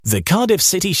The Cardiff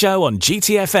City Show on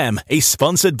GTFM is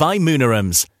sponsored by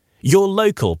Moonarams, your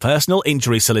local personal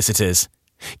injury solicitors.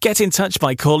 Get in touch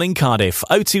by calling Cardiff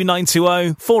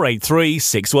 02920 483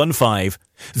 615.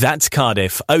 That's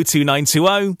Cardiff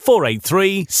 02920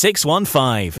 483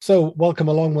 615. So welcome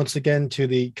along once again to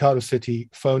the Cardiff City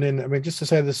phone-in. I mean, just to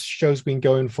say this show's been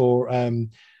going for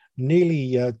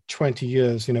nearly 20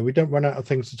 years. You know, we don't run out of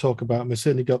things to talk about. And we've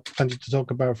certainly got plenty to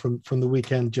talk about from the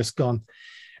weekend just gone.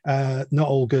 Not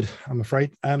all good, I'm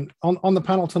afraid. On the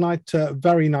panel tonight,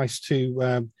 very nice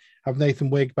to have Nathan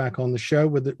Wigg back on the show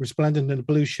with the resplendent in a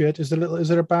blue shirt. Is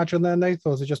there a badge on there,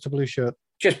 Nathan, or is it just a blue shirt?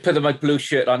 Just put my blue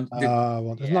shirt on.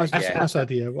 Well, that's nice. Yeah. Nice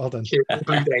idea. Well done.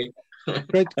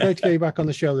 Great to get you back on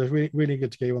the show. It's really, really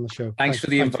good to get you on the show. Thanks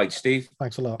for the invite, Steve.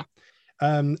 Thanks a lot.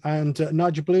 And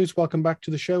Nigel Blues, welcome back to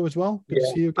the show as well. Good to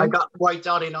see you again. I got white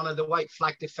dot in honor of the white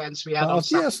flag defence we had on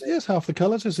Saturday. Yes, half the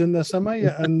colours is in there somewhere.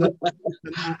 Yeah. And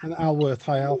Al Worth.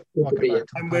 Hi, Al. Welcome back.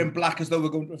 I'm wearing black as though we're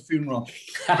going to a funeral.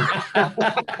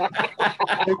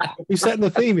 We're setting the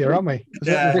theme here, aren't we?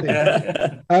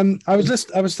 Yeah. I was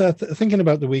thinking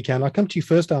about the weekend. I'll come to you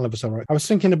first, Al, if it's all right. I was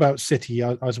thinking about City.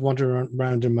 I was wandering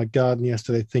around in my garden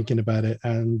yesterday thinking about it.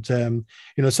 And,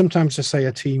 sometimes to say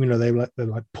a team, they're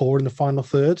like poor in the final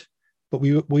third, but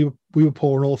we were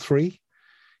poor in all three.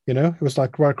 It was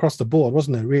like right across the board,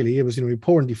 wasn't it? Really, it was. We were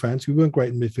poor in defence, we weren't great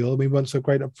in midfield, and we weren't so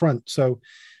great up front. So,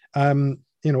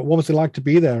 what was it like to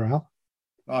be there, Al?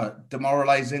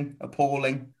 Demoralising,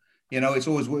 appalling. It's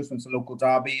always worse when it's a local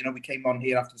derby. We came on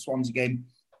here after the Swansea game,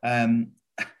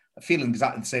 feeling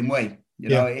exactly the same way.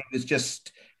 It was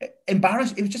just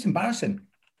embarrassing. It was just embarrassing.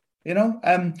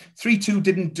 3-2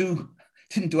 didn't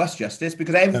do us justice,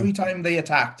 because every time they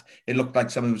attacked, it looked like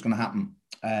something was going to happen.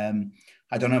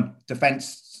 I don't know.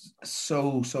 Defence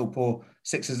so poor.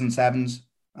 6s and 7s.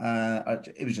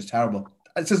 It was just terrible.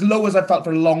 It's as low as I've felt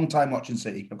for a long time watching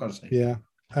City, I've got to say. Yeah.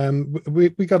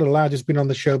 We got a lad who's been on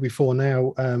the show before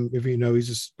now. If you know, he's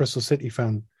a Bristol City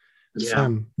fan. Yeah.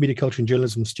 Sam, media culture and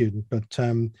journalism student. But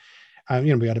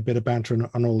we had a bit of banter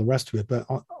and all the rest of it. But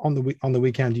on the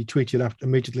weekend, he tweeted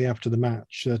immediately after the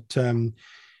match that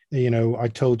I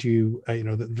told you,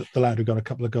 the lad who got a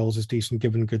couple of goals is decent,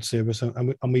 given good service,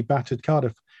 and we battered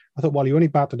Cardiff. I thought, well, you only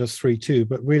battered us 3-2,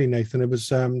 but really, Nathan, it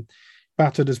was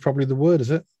battered is probably the word, is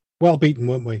it? Well beaten,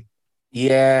 weren't we?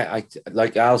 Yeah,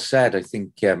 like Al said, I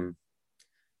think,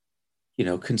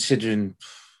 considering,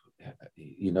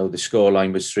 the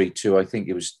scoreline was 3-2, I think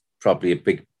it was probably a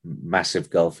big, massive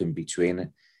gulf in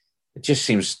between. It just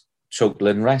seems total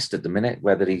unrest at the minute,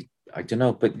 I don't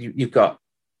know, but you've got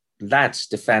lads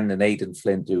defending Aidan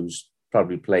Flint, who's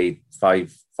probably played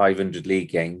 500 league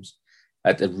games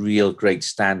at a real great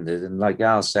standard. And like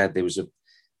Al said, there was a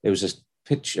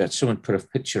picture, someone put a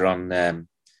picture on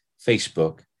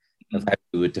Facebook of how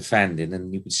we were defending,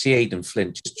 and you could see Aidan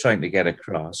Flint just trying to get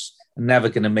across and never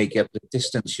going to make up the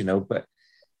distance, but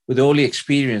with all the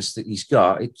experience that he's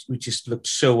got, we just looked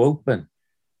so open.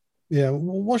 Yeah,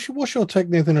 what's your take,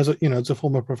 Nathan? As a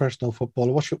former professional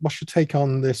footballer, what's your take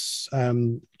on this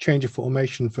change of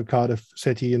formation for Cardiff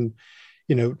City, and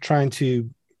trying to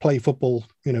play football,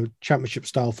 championship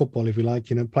style football, if you like,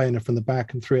 playing it from the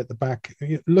back and 3 at the back.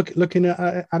 Looking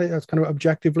at it as kind of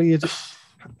objectively, is it,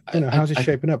 how's it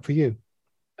shaping up for you?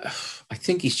 I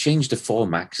think he's changed the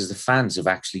format because the fans have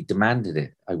actually demanded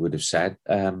it, I would have said.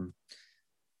 And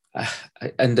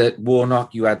at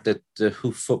Warnock, you had the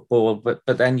hoof football, but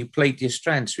then you played your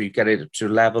strengths, where you get it up to a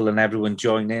level and everyone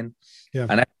join in,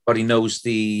 and everybody knows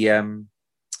the,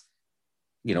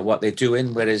 what they're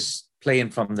doing. Whereas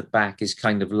playing from the back is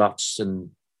kind of lots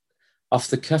and off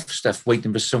the cuff stuff,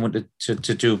 waiting for someone to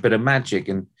do a bit of magic.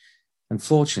 And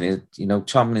unfortunately,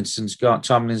 Tomlin's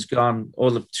gone.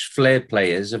 All the flair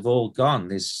players have all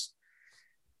gone.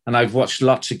 And I've watched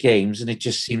lots of games, and it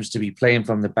just seems to be playing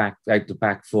from the back, out the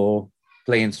back 4,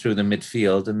 playing through the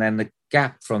midfield, and then the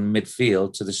gap from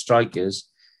midfield to the strikers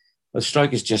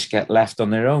just get left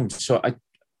on their own. So I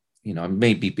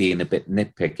may be being a bit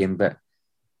nitpicking, but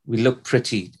we look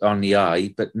pretty on the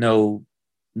eye, but no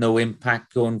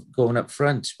impact going up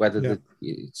front.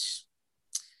 It's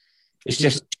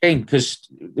just a shame, because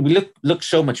we look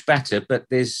so much better, but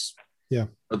there's. Yeah.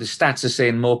 Well, the stats are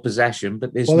saying more possession,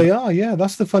 but there's they are. Yeah,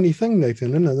 that's the funny thing,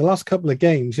 Nathan. Isn't it? The last couple of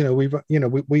games,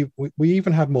 we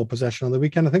even had more possession on the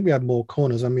weekend. I think we had more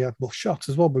corners and we had more shots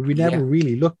as well, but we never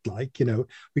really looked like,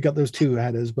 we got those 2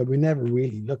 headers, but we never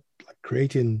really looked like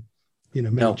creating,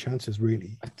 many chances,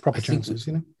 really proper chances.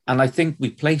 And I think we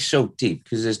play so deep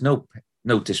because there's no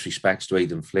disrespect to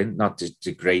Aidan Flint, not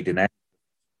degrading any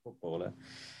footballer,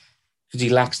 because he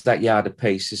lacks that yard of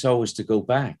pace. It's always to go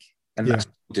back. And that's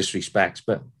no disrespect,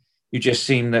 but you just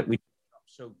seem that we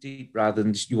so deep, rather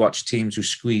than you watch teams who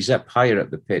squeeze up higher up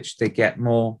the pitch, they get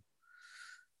more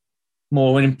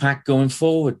impact going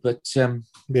forward. But I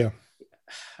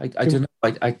don't know.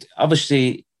 I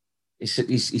obviously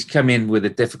he's come in with a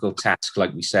difficult task,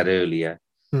 like we said earlier.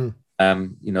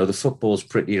 The football's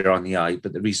prettier on the eye,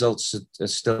 but the results are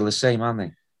still the same, aren't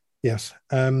they? Yes,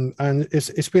 and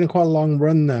it's been quite a long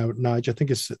run now, Nigel. I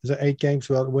think it's 8 games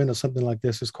without a win or something like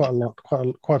this. It's quite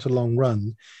a long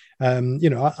run.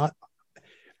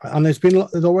 And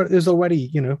there's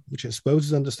already, which I suppose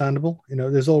is understandable.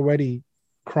 There's already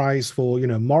cries for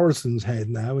Morrison's head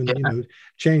now, and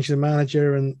change the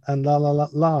manager and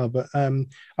la. But I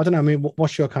don't know. I mean,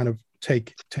 what's your kind of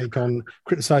take on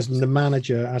criticizing the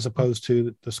manager as opposed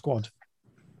to the squad?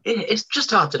 It's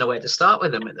just hard to know where to start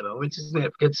with them at the moment, isn't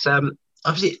it? Because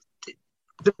obviously,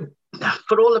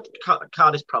 for all of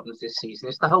Cardiff's problems this season,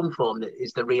 it's the home form that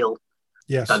is the real.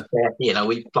 Yes.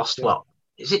 We've lost what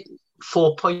is it?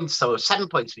 4 points or 7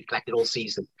 points we've collected all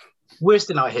season. Worst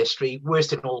in our history,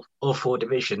 worst in all 4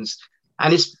 divisions,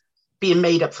 and it's being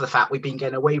made up for the fact we've been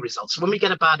getting away results. So when we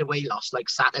get a bad away loss like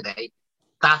Saturday,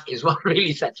 that is what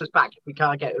really sets us back if we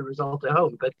can't get a result at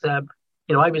home. But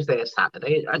I was there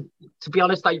Saturday, and to be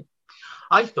honest,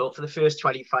 I thought for the first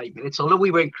 25 minutes, although we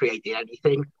weren't creating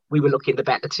anything, we were looking the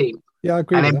better team. Yeah, I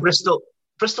agree. And then Bristol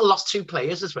lost 2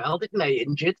 players as well, didn't they?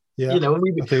 Injured. Yeah. And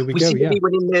we seem to be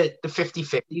winning the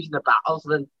 50-50s in the battles.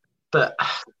 But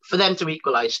for them to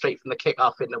equalise straight from the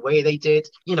kick-off in the way they did,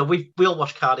 we all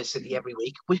watch Cardiff City every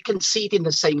week. We're conceding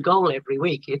the same goal every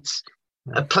week. It's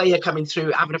a player coming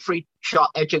through, having a free shot,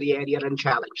 edge of the area,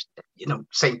 unchallenged.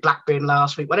 Saying Blackburn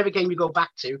last week, whatever game you go back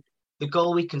to, the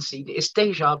goal we conceded is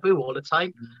deja vu all the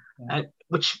time,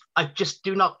 which I just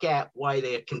do not get why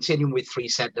they're continuing with 3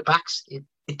 centre-backs.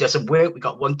 It doesn't work. We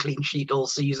got 1 clean sheet all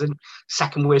season,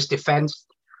 second worst defence,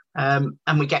 and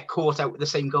we get caught out with the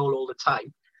same goal all the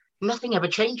time. Nothing ever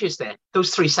changes there.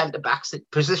 Those 3 centre-backs,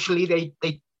 positionally,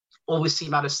 they always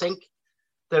seem out of sync.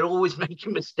 They're always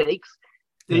making mistakes.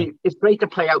 It's great to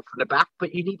play out from the back,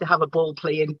 but you need to have a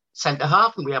ball-playing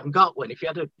centre-half, and we haven't got one. If you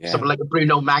had someone like a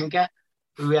Bruno Manga,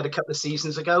 who we had a couple of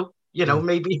seasons ago,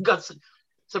 maybe you got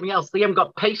something else. They haven't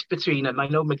got pace between them. I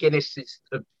know McGuinness is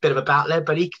a bit of a battler,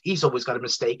 but he's always got a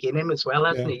mistake in him as well,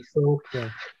 hasn't he? So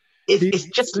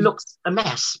it just looks a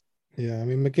mess. Yeah, I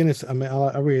mean McGuinness. I mean,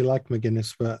 I really like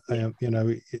McGuinness, but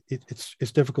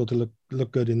it's difficult to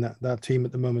look good in that team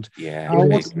at the moment. Yeah. Al,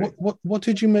 what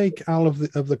did you make, Al, of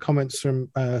the comments from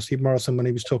Steve Morrison when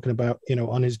he was talking about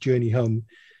on his journey home?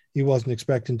 He wasn't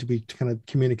expecting to be kind of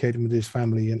communicating with his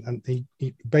family, and he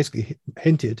basically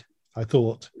hinted, I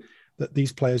thought, that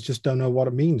these players just don't know what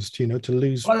it means to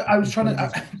lose. Well, I was trying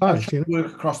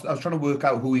to work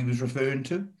out who he was referring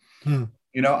to.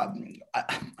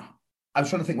 I was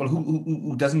trying to think, well,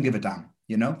 who doesn't give a damn?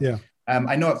 Yeah.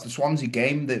 I know at the Swansea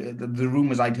game, the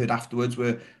rumours I'd heard afterwards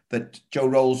were that Joe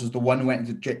Rolls was the one who went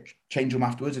into the change room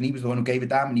afterwards, and he was the one who gave a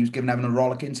damn, and he was giving Evan a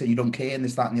rollicking, saying you don't care, and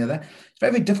this, that, and the other. It's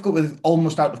very, very difficult with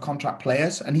almost out of contract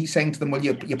players, and he's saying to them, well,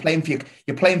 you're playing for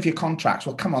your contracts.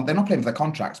 Well, come on, they're not playing for their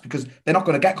contracts because they're not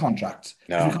going to get contracts.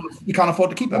 No, you can't afford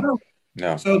to keep them.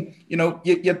 No. So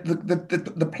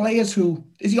the players who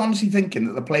is he honestly thinking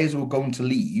that the players who are going to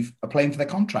leave are playing for their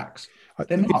contracts?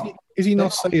 They're not. Is he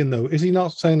not saying though? Is he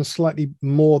not saying slightly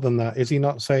more than that? Is he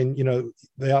not saying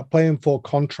they are playing for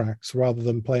contracts rather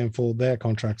than playing for their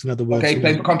contracts? In other words,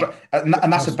 playing for contract, and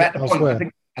that's a better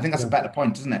point. I think that's a better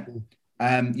point, isn't it?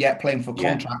 Playing for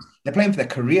contracts. They're playing for their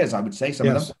careers, I would say. Some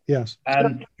of them, yes.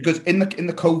 Because in the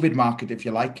COVID market, if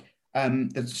you like,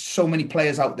 there's so many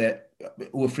players out there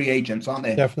who are free agents, aren't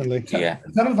they? Definitely.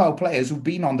 Some of our players who've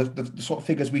been on the sort of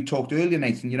figures we talked earlier,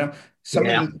 Nathan, some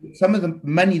of the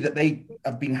money that they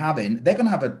have been having, they're going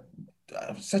to have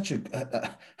such a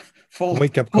full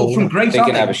wake up call from grace. They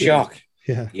can have a shock.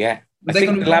 Yeah. I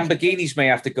think the Lamborghinis may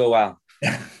have to go out.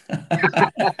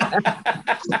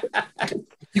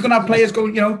 You're going to have players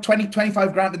going, 20,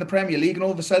 25 grand in the Premier League, and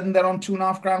all of a sudden they're on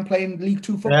 2.5 grand playing League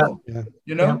Two football.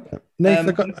 No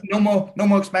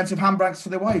more expensive handbags for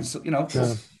their wives.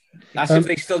 That's if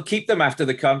they still keep them after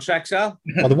the contracts, Al.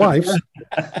 Or the wives.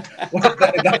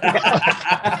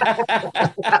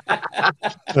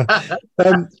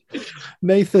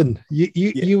 Nathan,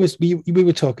 we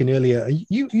were talking earlier.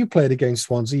 You played against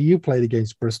Swansea. You played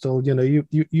against Bristol.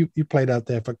 You played out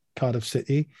there for Cardiff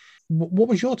City. What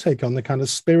was your take on the kind of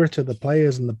spirit of the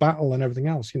players and the battle and everything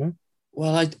else?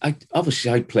 Well, I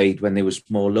obviously played when there was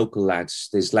more local lads.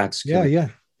 There's lads. Yeah.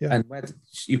 And when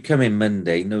you come in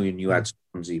Monday, knowing you had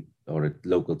Swansea or a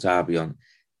local derby on,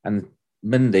 and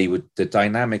Monday the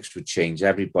dynamics would change.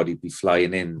 Everybody would be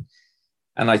flying in.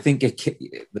 And I think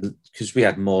because we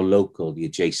had more local, your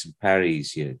Jason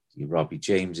Perry's, your Robbie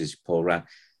James's, Paul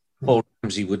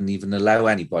Ramsey wouldn't even allow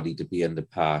anybody to be under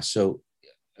par. So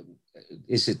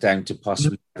is it down to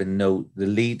possibly having the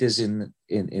leaders in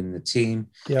the team?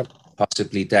 Yep.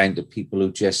 Possibly down to people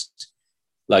who just,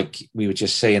 like we were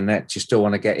just saying, that just don't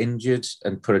want to get injured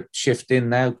and put a shift in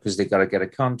now because they got to get a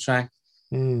contract.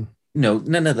 Mm. No,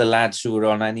 none of the lads who are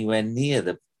on anywhere near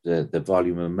the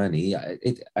volume of money.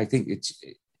 I think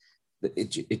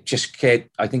it just cared.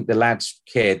 I think the lads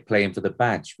cared playing for the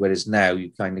badge, whereas now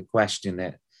you kind of question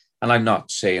it. And I'm not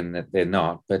saying that they're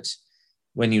not, but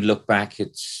when you look back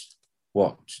at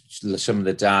some of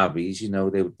the derbies, there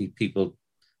would be people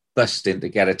busting to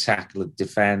get a tackle and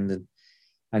defend,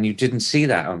 and you didn't see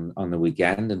that on the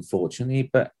weekend, unfortunately.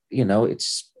 But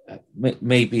it's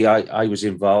maybe I was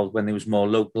involved when there was more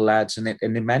local lads, and it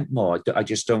meant more. I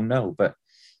just don't know. But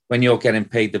when you're getting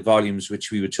paid the volumes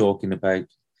which we were talking about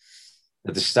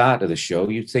at the start of the show,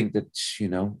 you'd think that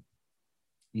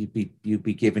you'd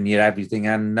be giving your everything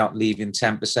and not leaving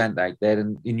 10% out there,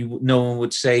 and no one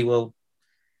would say, well,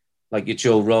 like your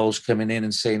Joe Rolls coming in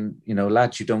and saying,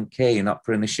 lads, you don't care, you're not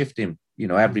putting a shift in.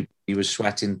 Everybody was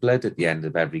sweating blood at the end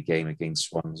of every game against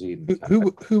Swansea.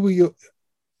 Who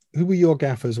were your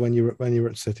gaffers when you were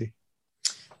at City?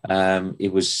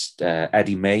 It was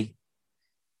Eddie May.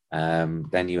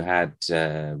 Then you had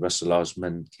Russell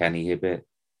Osman, Kenny Hibbert,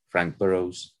 Frank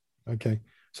Burrows. Okay,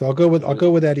 so I'll go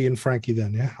with Eddie and Frankie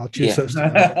then. Yeah, I'll choose those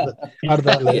out of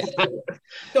that list.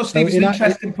 No, Steve, it's an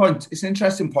interesting point. It's an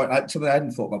interesting point. Something I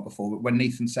hadn't thought about before. When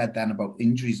Nathan said then about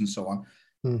injuries and so on,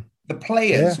 the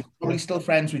players were probably still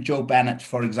friends with Joe Bennett,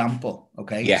 for example.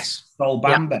 Okay, yes, Sol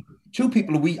Bamba, two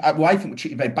people who I think were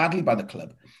treated very badly by the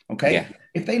club. Okay,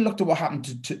 if they looked at what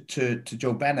happened to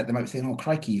Joe Bennett, they might be thinking, "Oh,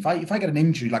 crikey! If I get an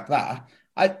injury like that,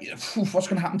 what's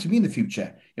going to happen to me in the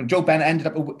future?" Joe Bennett ended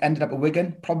up at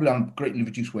Wigan, probably on greatly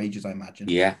reduced wages, I imagine.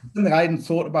 Yeah, something I hadn't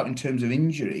thought about in terms of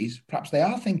injuries. Perhaps they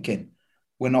are thinking,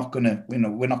 we're not going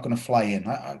to fly in.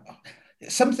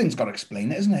 Something's got to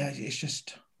explain it, isn't it? It's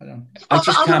just I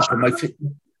just can't put my feet.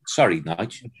 Sorry,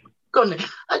 Nigel. Go on.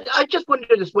 I just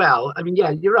wondered as well. I mean, yeah,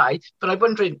 you're right, but I'm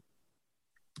wondering.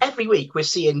 Every week we're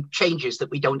seeing changes that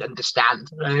we don't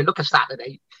understand. Look at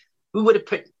Saturday. Who would have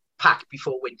put Pack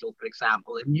before Windle, for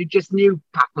example? And you just knew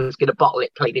Pack was going to bottle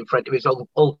it, played in front of his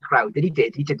old crowd. And he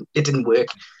did. It didn't work.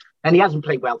 And he hasn't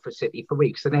played well for City for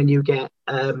weeks. And then you get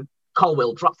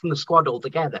Colwill dropped from the squad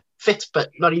altogether. Fit, but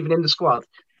not even in the squad.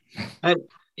 And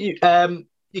you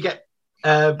get,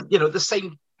 the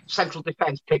same central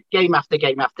defence pick game after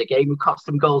game after game, who cost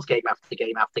them goals game after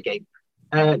game after game.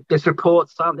 There's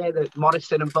reports, aren't there, that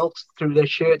Morrison and Volks threw their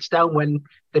shirts down when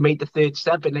they made the third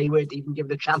sub and they weren't even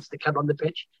given a chance to come on the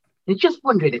pitch. You're just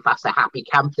wondering if that's a happy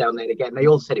camp down there again. They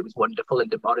all said it was wonderful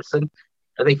under Morrison.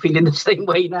 Are they feeling the same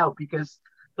way now? Because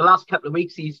the last couple of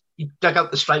weeks, he dug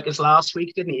out the strikers last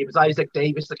week, didn't he? It was Isaac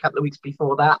Davis a couple of weeks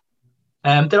before that.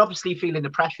 They're obviously feeling the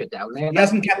pressure down there. He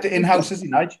hasn't kept it in-house, has he,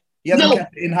 Nigel? He hasn't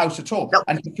kept it in-house at all. No.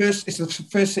 And it's the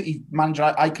first City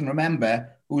manager I can remember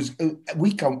who's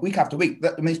week after week.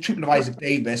 His treatment of Isaac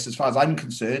Davis, as far as I'm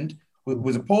concerned,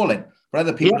 was appalling. But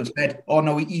other people have said, "Oh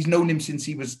no, he's known him since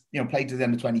he was, played to the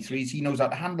end of 23s. He knows how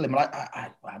to handle him."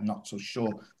 I'm not so sure.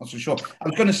 I was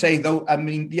going to say though, I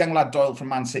mean, the young lad Doyle from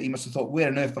Man City must have thought, "Where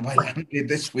on earth have I landed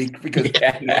this week?" Because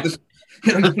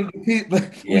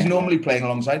he's normally playing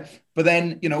alongside. But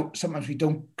then, sometimes we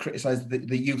don't criticise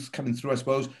the youth coming through, I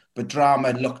suppose. But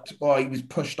Drama he was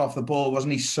pushed off the ball,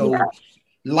 wasn't he? So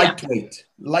lightweight.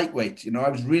 I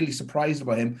was really surprised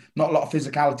about him. Not a lot of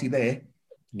physicality there.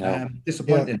 No.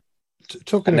 Disappointing. Yeah.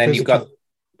 Talking and then you've got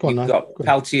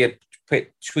Peltier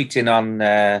tweeting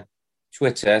on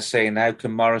Twitter saying, "How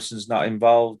come Morrison's not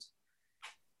involved?"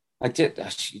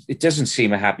 It doesn't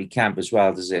seem a happy camp as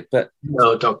well, does it? But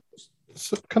no, don't.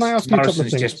 So can I ask you a couple of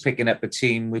Morrison's things? just picking up a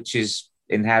team which is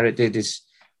inherited. It's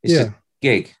a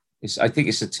gig. I think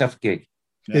it's a tough gig.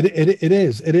 Yeah. It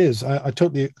is. I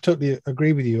totally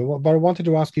agree with you. But I wanted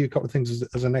to ask you a couple of things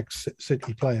as an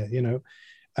ex-City player.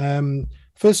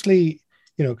 Firstly,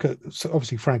 so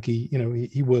obviously Frankie,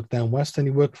 he worked down west and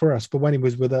he worked for us. But when he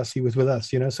was with us,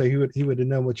 So he would have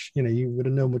known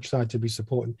which side to be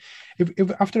supporting.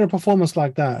 If after a performance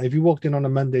like that, if you walked in on a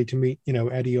Monday to meet,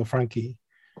 Eddie or Frankie,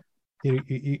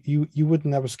 you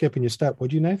wouldn't have a skip in your step,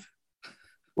 would you, Nath?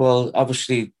 Well,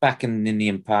 obviously back in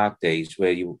Ninian Park days,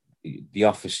 where the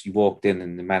office, you walked in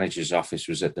and the manager's office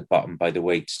was at the bottom by the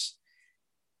weights.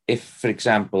 If, for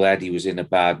example, Eddie was in a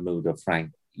bad mood or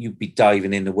Frank, you'd be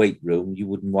diving in the weight room. You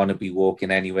wouldn't want to be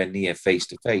walking anywhere near face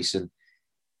to face. And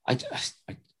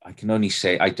I can only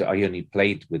say I only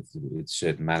played with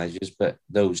certain managers, but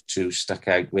those two stuck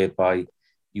out whereby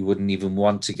you wouldn't even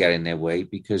want to get in their way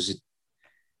because,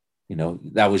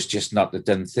 that was just not the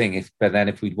done thing. But then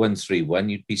if we'd won 3-1,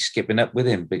 you'd be skipping up with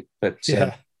him. But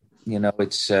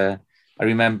it's. I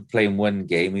remember playing one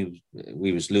game.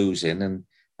 We was losing, and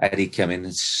Eddie came in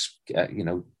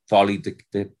and volleyed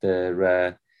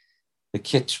the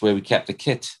kit where we kept the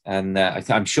kit, and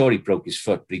I'm sure he broke his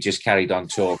foot, but he just carried on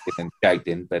talking and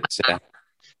shouting. But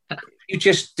they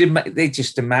just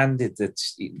demanded that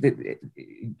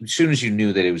as soon as you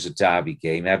knew that it was a derby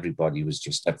game, everybody was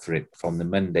just up for it from the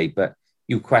Monday. But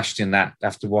you question that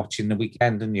after watching the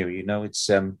weekend, didn't you? It's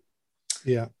and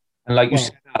like you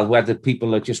said, whether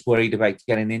people are just worried about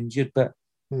getting injured, but.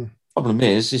 Problem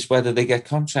is whether they get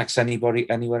contracts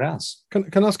anywhere else. Can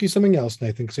I ask you something else,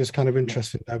 Nathan? Because it's kind of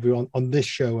interesting to everyone on this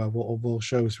show, of all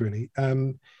shows, really.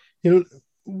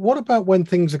 What about when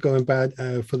things are going bad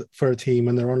for a team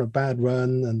and they're on a bad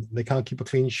run and they can't keep a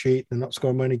clean sheet, they're not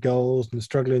scoring many goals and they're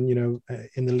struggling,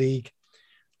 in the league?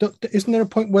 Isn't there a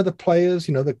point where the players,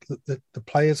 the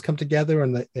players come together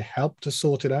and they help to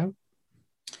sort it out?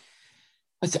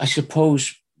 I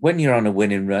suppose when you're on a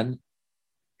winning run,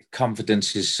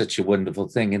 confidence is such a wonderful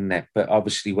thing, isn't it? But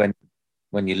obviously when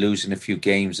you're losing a few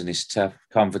games and it's tough,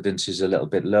 confidence is a little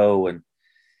bit low. And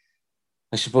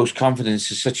I suppose confidence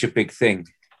is such a big thing.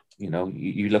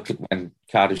 You look at when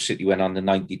Cardiff City went on the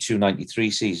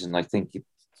 92-93 season, I think it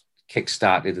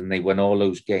kick-started and they won all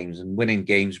those games, and winning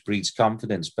games breeds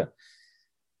confidence. But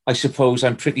I suppose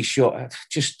I'm pretty sure,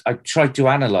 I tried to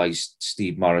analyse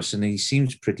Steve Morrison, and he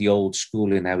seems pretty old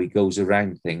school in how he goes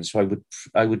around things. So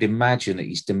I would imagine that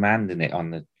he's demanding it on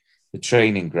the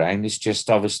training ground. It's just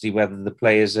obviously whether the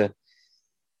players are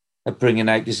bringing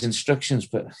out his instructions,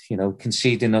 but,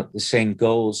 conceding the same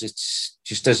goals, it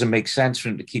just doesn't make sense for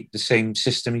him to keep the same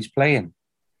system he's playing.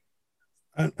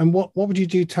 And what would you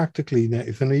do tactically,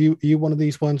 Nathan? Are you one of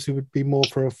these ones who would be more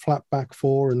for a flat back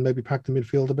four and maybe pack the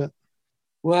midfield a bit?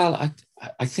 Well,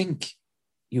 I think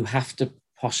you have to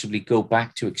possibly go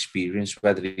back to experience,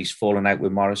 whether he's fallen out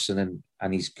with Morrison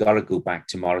and he's got to go back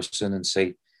to Morrison and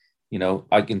say,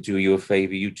 I can do you a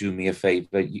favour, you do me a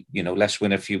favour, let's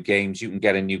win a few games, you can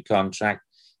get a new contract.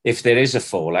 If there is a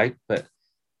fallout, but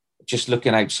just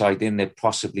looking outside in, there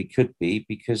possibly could be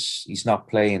because he's not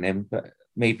playing him, but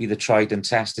maybe the tried and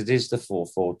tested is the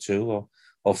 4-4-2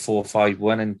 or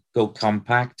 4-5-1 and go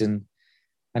compact and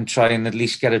try and at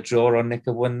least get a draw or nick a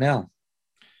 1-0.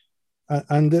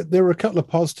 And there were a couple of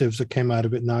positives that came out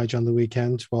of it, Nigel, on the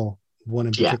weekend. Well, one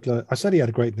in particular. I said he had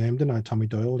a great name, didn't I? Tommy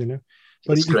Doyle,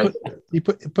 But he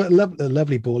put a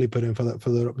lovely ball he put in for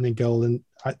the opening goal. And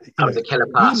was a killer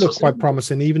pass. He looked quite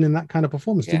promising even in that kind of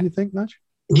performance, didn't you think, Nigel?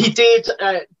 He did.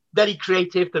 Very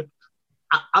creative.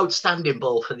 Outstanding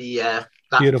ball for that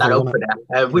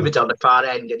opener. We were down the far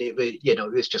end, and it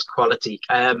was just quality.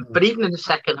 But even in the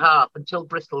second half, until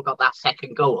Bristol got that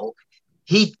second goal,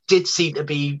 he did seem to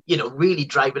be, really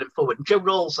driving it forward. And Joe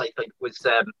Rolls, I think, was,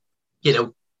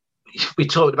 we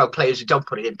talked about players who don't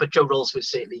put it in, but Joe Rolls was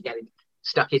certainly getting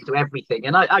stuck into everything.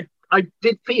 And I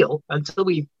did feel until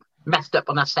we messed up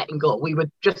on that second goal, we were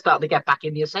just starting to get back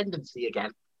in the ascendancy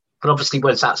again. But obviously,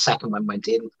 once that second one went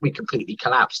in, we completely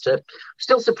collapsed.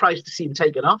 Still surprised to see him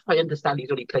taken off. I understand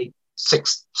he's only played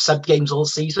 6 sub-games all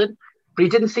season, but he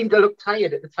didn't seem to look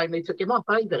tired at the time they took him off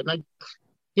either. And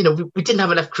we didn't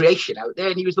have enough creation out there,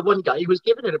 and he was the one guy who was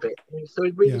giving it a bit. So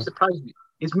it really surprised me.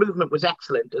 His movement was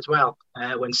excellent as well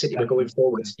when City were going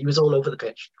forwards. He was all over the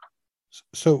pitch.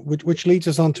 So, which leads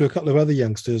us on to a couple of other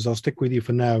youngsters. I'll stick with you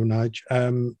for now,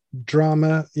 Nige.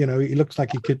 Drama, he looks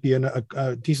like he could be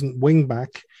a decent wing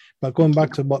back. But going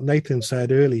back to what Nathan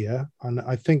said earlier, and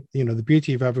I think, the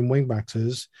beauty of having wing backs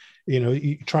is,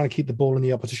 you're trying to keep the ball in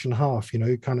the opposition half,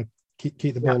 you kind of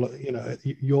keep the ball,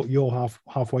 your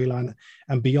halfway line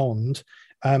and beyond.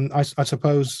 I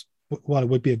suppose, it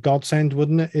would be a godsend,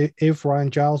 wouldn't it? If Ryan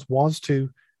Giles was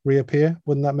to reappear,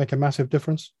 wouldn't that make a massive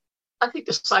difference? I think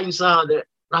the signs are that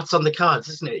that's on the cards,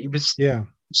 isn't it? He was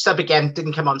sub again,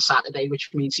 didn't come on Saturday, which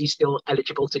means he's still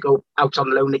eligible to go out on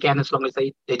loan again as long as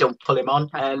they don't pull him on.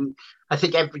 And I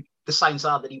think the signs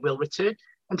are that he will return.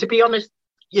 And to be honest,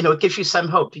 it gives you some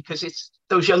hope because it's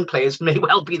those young players may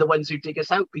well be the ones who dig us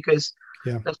out because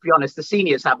let's be honest, the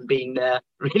seniors haven't been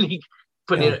really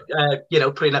putting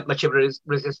up much of a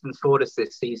resistance for us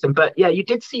this season. But you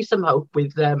did see some hope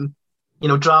with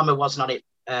Drama wasn't on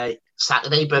it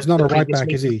Saturday, but he's not a right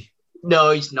back, is he?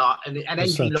 No, he's not. And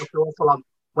he looked awful on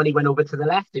when he went over to the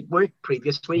left. It worked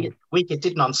previous week. It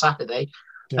didn't on Saturday.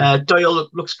 Doyle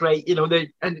looks great.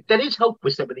 And there is hope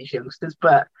with some of these youngsters,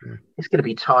 but it's going to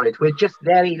be torrid. We're just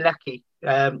very lucky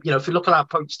If you look at our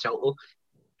points total,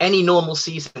 any normal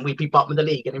season, we'd be bottom of the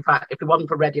league. And in fact, if it wasn't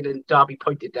for Reading and Derby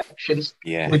point deductions,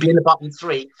 we'd be in the bottom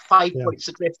 3. 5 points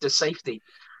adrift of safety.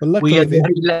 Well, we are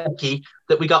very lucky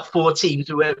that we got 4 teams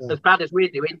who are as bad as we're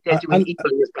doing. They're doing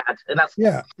equally as bad. And that's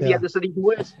the others are even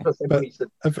worse for some reason.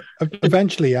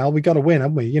 Eventually, Al, we got to win,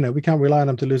 haven't we? We can't rely on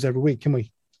them to lose every week, can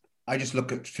we? I just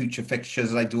look at future fixtures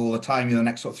as I do all the time. The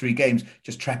next 3 games,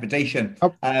 just trepidation.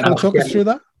 Talk us through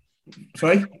that?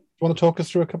 Sorry? You want to talk us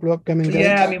through a couple of upcoming games?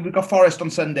 Yeah, we've got Forest on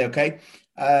Sunday, okay?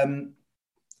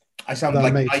 I sound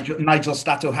like Nigel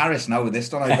Stato Harris now with this,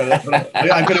 don't I? But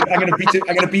I'm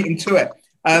going to beat him to it.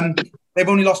 They've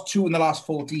only lost 2 in the last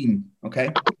 14,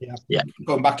 okay? Yeah.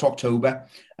 Going back to October.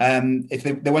 If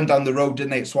they went down the road,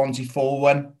 didn't they, at Swansea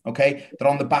 4-1, okay? They're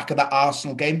on the back of that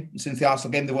Arsenal game. Since the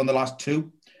Arsenal game, they won the last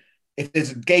 2. If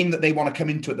there's a game that they want to come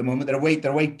into at the moment, their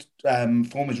away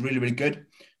form is really, really good.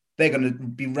 They're going to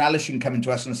be relishing coming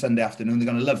to us on a Sunday afternoon. They're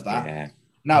going to love that. Yeah.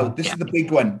 Now, this is the big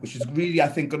one, which is really, I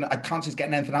think, I can't see us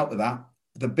getting anything out of that.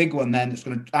 The big one then is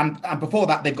going to, and before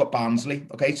that, they've got Barnsley.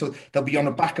 Okay, so they'll be on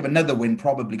the back of another win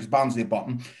probably because Barnsley are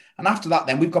bottom. And after that,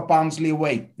 then we've got Barnsley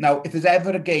away. Now, if there's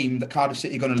ever a game that Cardiff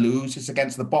City are going to lose, it's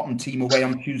against the bottom team away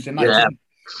on Tuesday night. Yeah.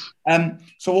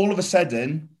 So all of a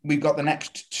sudden, we've got the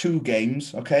next 2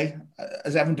 games. Okay,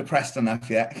 has Evan depressed enough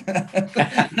yet?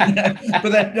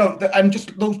 But then, I'm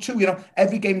just those 2.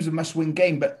 Every game is a must-win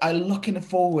game. But I'm looking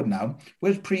forward now.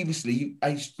 Whereas previously, I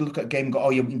used to look at a game and go, "Oh,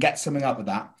 yeah, we can get something out of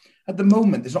that." At the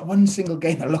moment, there's not one single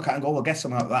game I look at and go, "Oh, we'll get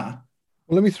something out of that."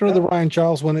 Well, let me throw the Ryan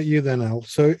Giles one at you then, Al.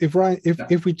 So if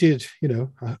we did,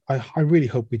 I really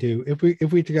hope we do. If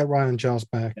we to get Ryan Giles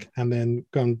back and then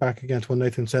going back against what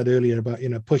Nathan said earlier about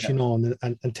pushing on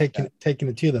and taking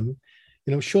it to them,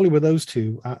 surely with those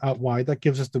 2 out wide, that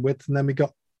gives us the width, and then we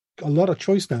got a lot of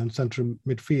choice now in central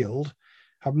midfield,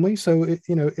 haven't we? So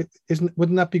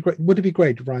wouldn't that be great? Would it be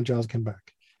great if Ryan Giles came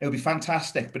back? It would be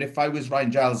fantastic. But if I was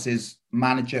Ryan Giles'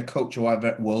 manager, coach, or whatever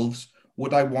at Wolves,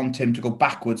 would I want him to go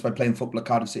backwards by playing football at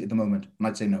Cardiff City at the moment? And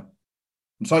I'd say no.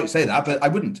 I'm sorry to say that, but I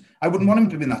wouldn't. I wouldn't want him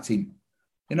to be in that team.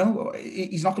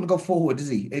 He's not going to go forward, is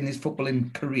he, in his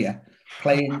footballing career,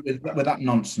 playing with that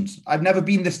nonsense. I've never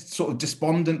been this sort of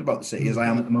despondent about the City as I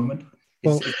am at the moment.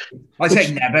 I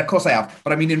say never, of course I have,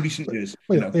 but I mean in recent years.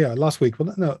 Yeah, last week.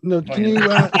 Well, no. Can you?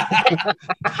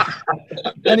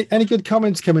 Any good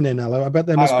comments coming in, Al? I bet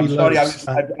there must be loads.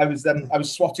 Sorry, I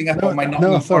was swatting up on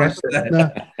my Forest.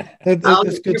 No,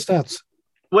 it's good stats.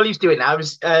 Well, he's doing now.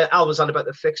 Al was on about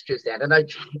the fixtures then, and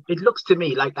it looks to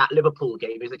me like that Liverpool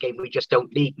game is a game we just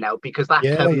don't need now because that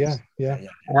comes.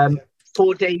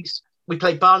 4 days we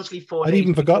play Barnsley. 4 days. I'd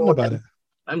even forgotten about it.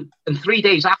 And 3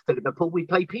 days after Liverpool, we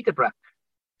play Peterborough.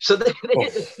 So they're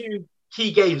the 2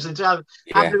 key games, and to have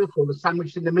Liverpool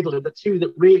sandwiched in the middle of the 2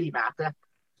 that really matter,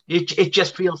 it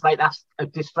just feels like that's a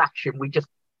distraction we just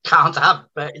can't have,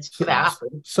 but it's going to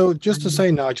happen. So just to say,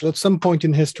 Nigel, at some point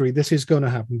in history, this is going to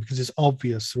happen because it's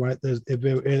obvious, right?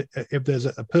 If there's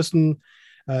a person,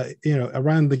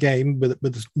 around the game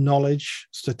with knowledge,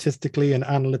 statistically and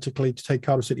analytically, to take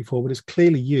Cardiff City forward, it's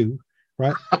clearly you,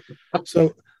 right?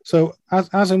 So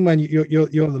as and when you're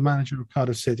the manager of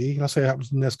Cardiff City, let's say it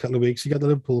happens in the next couple of weeks, you got the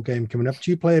Liverpool game coming up. Do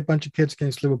you play a bunch of kids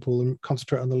against Liverpool and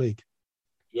concentrate on the league?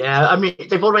 Yeah, I mean,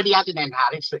 they've already had an N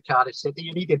Harris at Cardiff City,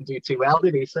 and he didn't do too well,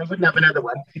 did he? So I wouldn't have another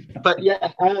one. But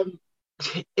yeah,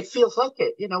 it feels like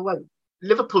it. Well,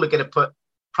 Liverpool are going to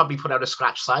probably put out a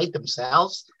scratch side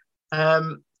themselves.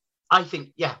 I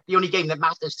think, the only game that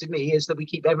matters to me is that we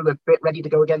keep everyone fit, ready to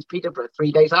go against Peterborough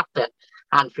 3 days after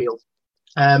Anfield.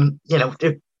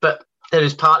 But there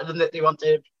is part of them that they want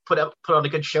to put on a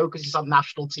good show because it's on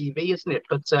national TV, isn't it?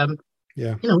 But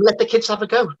let the kids have a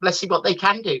go. Let's see what they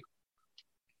can do.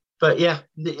 But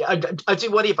I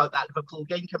do worry about that Liverpool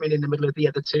game coming in the middle of the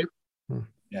other 2.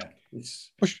 Yeah.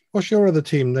 What's your other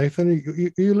team, Nathan?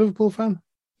 Are you a Liverpool fan?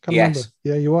 Can't remember.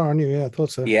 Yeah, you are, aren't you? Yeah, I thought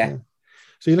so. Yeah.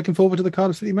 So you're looking forward to the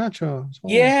Cardiff City match? Or?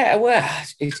 Yeah, well,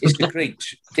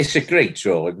 it's a great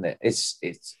draw, isn't it?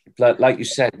 It's like you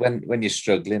said, when you're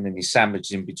struggling and you're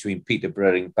sandwiched in between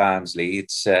Peterborough and Barnsley,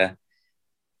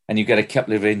 and you get a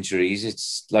couple of injuries.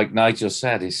 It's like Nigel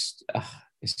said, it's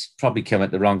probably come at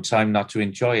the wrong time not to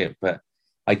enjoy it. But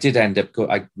I did end up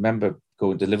I remember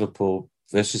going to Liverpool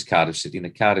versus Cardiff City in the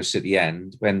Cardiff City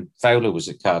end when Fowler was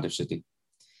at Cardiff City.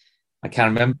 I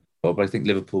can't remember. But I think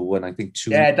Liverpool won. I think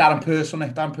 2. Yeah, Darren Pearce, wasn't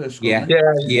it? Darren Pearce scored.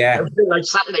 Yeah. It was like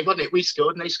Saturday, wasn't it? We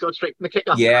scored and they scored straight from the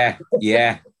kickoff.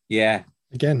 Yeah.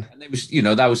 Again. And it was,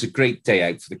 that was a great day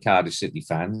out for the Cardiff City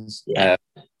fans. Yeah.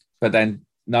 But then,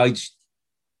 Nigel,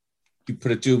 you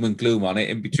put a doom and gloom on it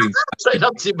in between. Straight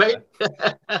up to mate.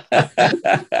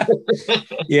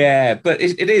 Yeah, but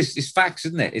it's facts,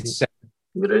 isn't it? It's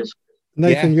It is.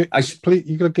 Nathan, Yeah,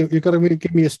 you got to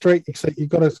give me a straight. You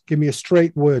got to give me a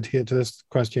straight word here to this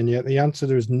question. Yeah, the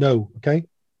answer is no. Okay,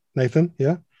 Nathan.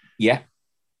 Yeah. Yeah.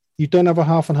 You don't have a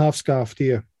half and half scarf, do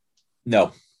you?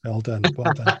 No. Well done.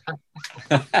 Well done.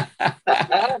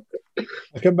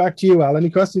 I'll come back to you, Al. Any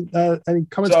questions? Any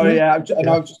comments? Sorry, yeah. I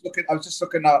was just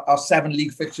looking at our 7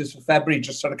 league fixtures for February,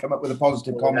 just trying to come up with a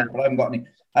positive comment, but I haven't got any.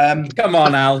 Come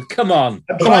on, Al. Come on.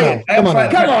 Come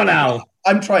on, Al.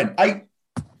 I'm trying.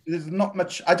 There's not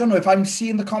much. I don't know if I'm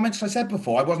seeing the comments I said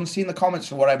before. I wasn't seeing the comments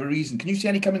for whatever reason. Can you see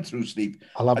any coming through, Steve?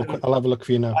 I'll have a look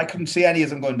for you now. I couldn't see any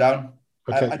as I'm going down.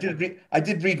 Okay. I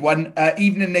did read one.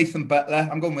 Evening Nathan Butler.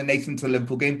 I'm going with Nathan to the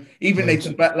Liverpool game. Evening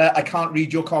Nathan Butler. I can't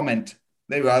read your comment.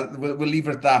 There we are. We'll leave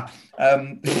it at that.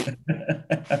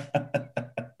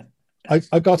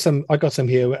 I got some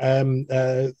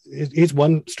here. Here's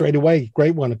one straight away.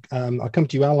 Great one. I'll come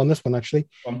to you, Al, on this one actually.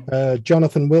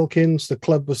 Jonathan Wilkins. The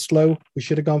club was slow. We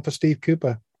should have gone for Steve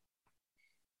Cooper.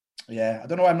 Yeah, I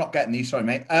don't know why I'm not getting these. Sorry,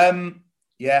 mate. Yeah.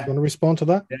 You want to respond to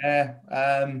that? Yeah.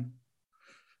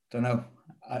 Don't know.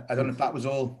 I don't know if that was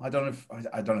all. I don't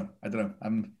know.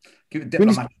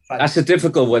 That's a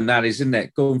difficult one, that is, isn't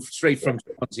it? Going straight from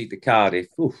Swansea to Cardiff.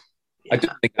 Oof. Yeah. I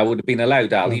don't think I would have been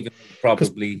allowed, Al, even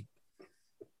probably.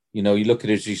 You know, you look at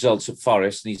his results at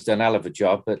Forest, and he's done a hell of a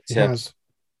job. But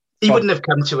he wouldn't have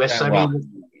come to us. I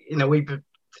mean, you know, we look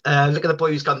at the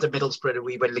boy who's gone to Middlesbrough, and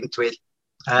we were linked with.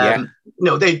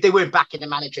 No, they weren't backing the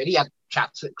manager. He had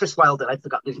chats. Chris Wilder, I've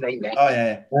forgotten his name there. Oh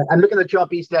yeah. And look at the job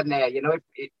he's done there. You know,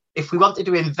 if we wanted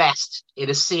to invest in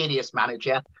a serious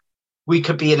manager, we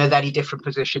could be in a very different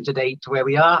position today to where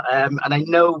we are. And I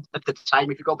know at the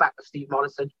time, if you go back to Steve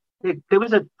Morrison, there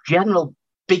was a general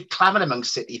big clamour among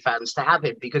City fans to have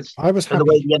him because of the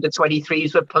way the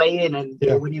under-23s were playing and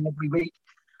they were winning every week.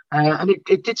 And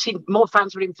it did seem more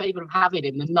fans were in favour of having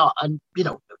him than not. And, you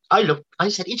know, I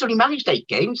said, he's only managed 8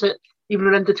 games at even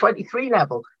at under-23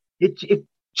 level. It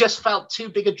just felt too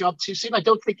big a job too soon. I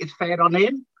don't think it's fair on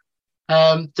him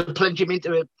to plunge him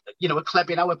into a club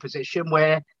in our position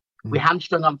where we're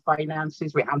hamstrung on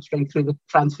finances, we're hamstrung through the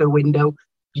transfer window.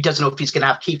 He doesn't know if he's going to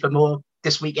have Kiefer Moore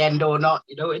this weekend or not.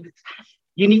 You know,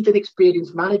 you need an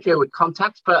experienced manager with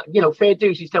contacts, but, you know, fair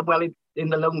dues, he's done well in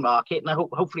the loan market, and I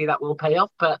hopefully that will pay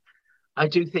off. But I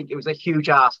do think it was a huge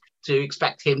ask to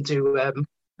expect him to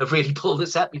have really pulled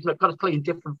this up. He's got to play in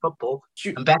different football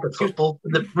and better football.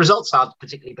 The results aren't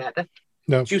particularly better.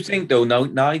 No. Do you think, though,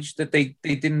 Nigel, that they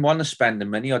didn't want to spend the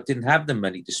money or didn't have the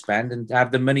money to spend and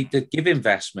have the money to give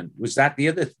investment? Was that the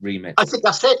other remit? I think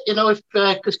that's it. You know,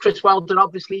 because Chris Wilder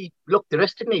obviously looked at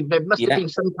us, didn't he? There must have been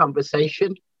some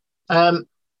conversation.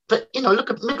 But, you know, look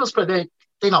at Middlesbrough.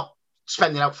 They're not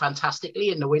spending out fantastically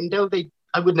in the window.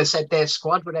 I wouldn't have said their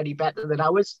squad were any better than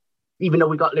ours, even though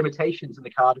we got limitations in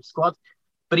the Cardiff squad.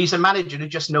 But he's a manager who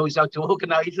just knows how to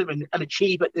organise them and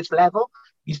achieve at this level.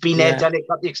 He's been there, done it,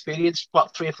 got the experience,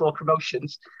 3 or 4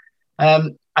 promotions.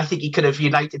 I think he could have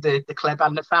united the club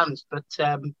and the fans, but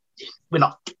we're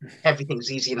not. Everything's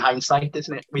easy in hindsight,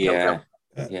 isn't it? We don't know.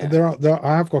 There are.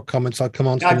 I have got comments. I'll come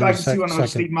on to. I'd like to see one on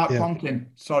Steve Mark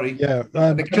Conklin. Sorry. Yeah.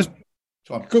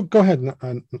 Go ahead.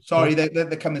 Sorry,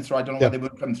 they're coming through. I don't know why they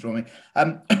weren't coming through me.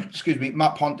 Excuse me.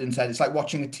 Matt Ponton said it's like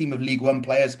watching a team of League One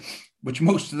players, which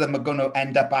most of them are going to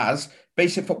end up as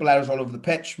basic football errors all over the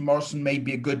pitch. Morrison may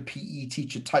be a good PE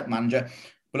teacher type manager,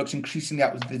 but looks increasingly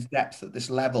out of his depth at this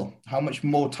level. How much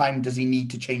more time does he need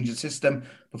to change the system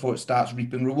before it starts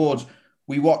reaping rewards?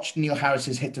 We watched Neil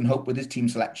Harris's hit and hope with his team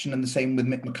selection, and the same with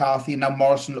Mick McCarthy. And now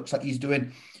Morrison looks like he's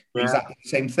doing exactly the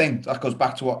same thing. That goes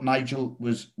back to what Nigel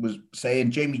was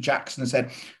saying. Jamie Jackson has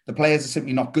said the players are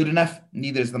simply not good enough.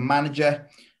 Neither is the manager.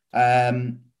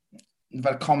 We've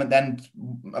had a comment then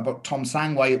about Tom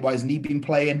Sang. Why hasn't he been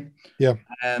playing? Yeah.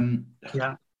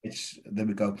 There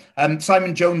we go.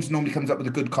 Simon Jones normally comes up with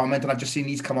a good comment, and I've just seen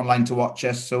he's come online to watch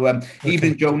us. So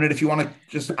Evening Jonah, if you want to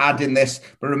just add in this,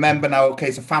 but remember now, okay,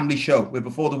 it's a family show. We're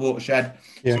before the watershed.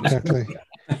 Yeah, exactly.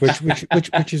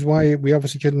 which is why we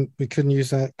obviously couldn't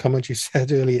use that comment you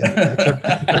said earlier,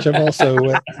 which I've also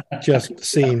just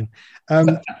seen.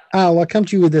 Al, I'll come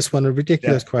to you with this one, a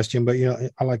ridiculous question, but you know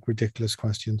I like ridiculous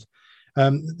questions.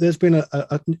 There's been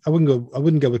I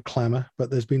wouldn't go with clamour, but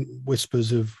there's been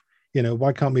whispers of, you know,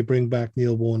 why can't we bring back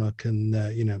Neil Warnock and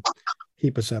you know,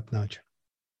 keep us up, Nigel?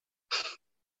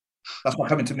 That's not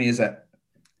coming to me, is it?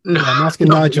 No, I'm asking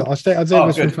Nigel. I'll say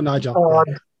this one for Nigel.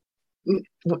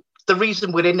 The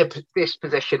reason we're in this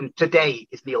position today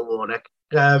is Neil Warnock.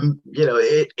 You know,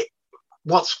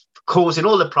 what's causing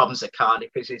all the problems at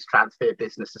Cardiff is his transfer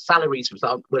business. The salaries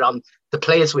were on, the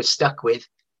players we're stuck with.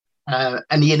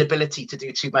 and the inability to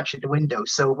do too much in the window.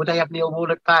 So would I have Neil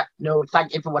Warnock back? No,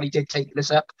 thank him for what he did taking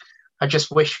us up. I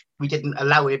just wish we didn't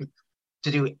allow him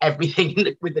to do everything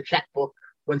with the checkbook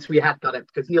once we had got it,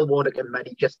 because Neil Warnock and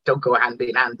money just don't go hand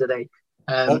in hand, do they?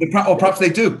 Or perhaps they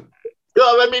do.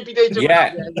 Oh, well, maybe they do.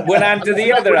 Yeah, one hand to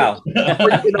the other, Al.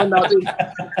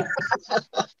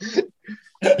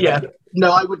 Yeah,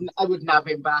 no, I wouldn't have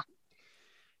him back.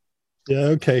 Yeah,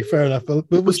 okay, fair enough.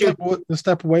 We'll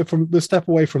step away from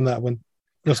that one.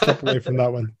 We'll step away from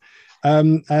that one.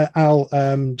 Al,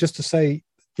 just to say,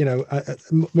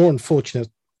 more unfortunate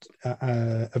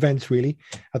events really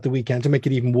at the weekend to make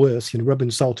it even worse. Rubbing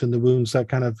salt in the wounds, that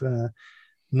kind of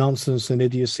nonsense and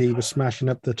idiocy was smashing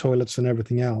up the toilets and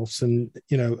everything else, and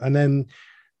then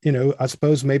I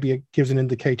suppose maybe it gives an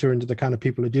indicator into the kind of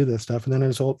people who do this stuff, and then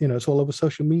it's all it's all over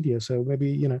social media. So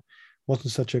maybe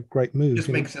wasn't such a great move. Just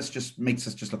makes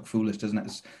us look foolish, doesn't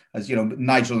it? As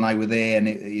Nigel and I were there, and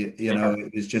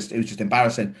it was just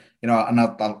embarrassing. And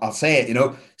I'll say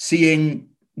it. Seeing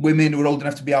women who are old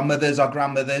enough to be our mothers, our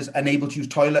grandmothers, unable to use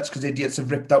toilets because idiots have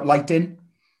ripped out lighting.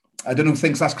 I don't know who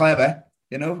thinks that's clever.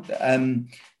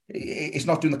 It's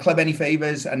not doing the club any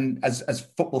favors, and as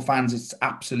football fans, it's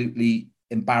absolutely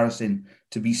embarrassing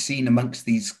to be seen amongst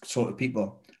these sort of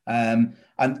people. And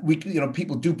we,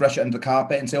 people do brush it under the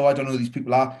carpet and say, "Oh, I don't know who these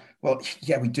people are." Well,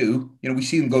 yeah, we do. We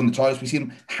see them go in the toilets. We see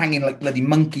them hanging like bloody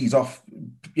monkeys off,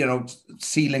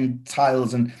 ceiling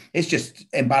tiles, and it's just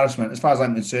embarrassment. As far as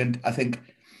I'm concerned, I think,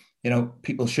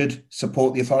 people should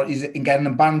support the authorities in getting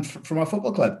them banned from our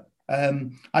football club.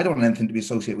 I don't want anything to be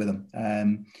associated with them.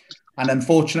 And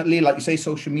unfortunately, like you say,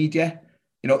 social media,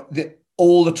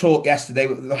 all the talk yesterday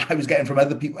that I was getting from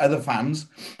other fans,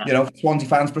 Swansea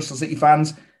fans, Bristol City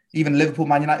fans, even Liverpool,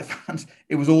 Man United fans,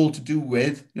 it was all to do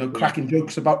with, cracking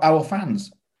jokes about our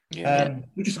fans.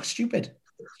 Which is stupid.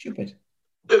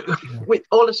 With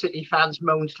all the City fans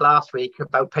moaned last week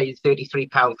about paying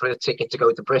 £33 for a ticket to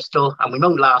go to Bristol, and we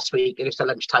moaned last week and it's a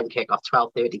lunchtime kickoff,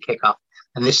 12:30 kickoff,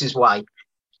 and this is why.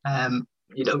 And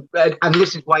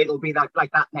this is why it'll be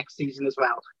like that next season as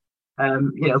well.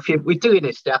 If we're doing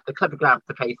this stuff, the club are going to have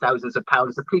to pay thousands of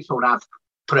pounds. The police won't have to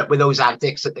put up with those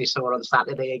antics that they saw on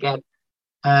Saturday again.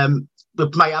 They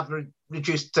might have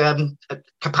reduced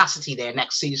capacity there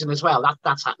next season as well.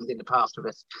 That's happened in the past with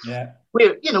us. Yeah,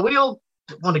 we all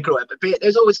want to grow up a bit.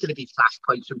 There's always going to be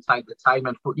flashpoints from time to time,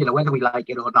 and whether we like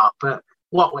it or not. But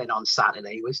what went on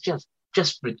Saturday was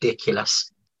just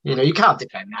ridiculous. You can't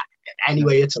defend that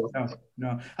anyway at all.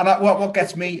 No. And what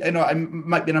gets me, I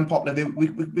might be an unpopular view.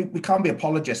 We can't be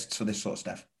apologists for this sort of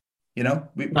stuff. We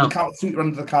can't sweep it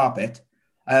under the carpet.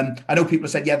 I know people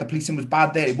said, the policing was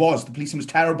bad there. It was. The policing was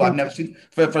terrible. I've never seen,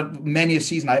 for many a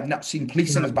season, I've not seen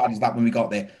policing as bad as that when we got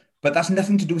there. But that's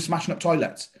nothing to do with smashing up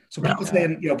toilets. So people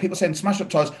saying smashing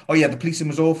up toilets, the policing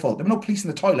was awful. There were no police in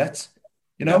the toilets.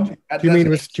 Do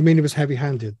you mean it was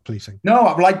heavy-handed policing? No,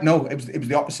 it was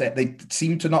the opposite. They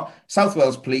seem to not. South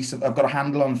Wales police have got a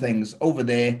handle on things over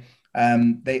there.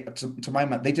 They, to my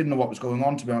mind, they didn't know what was going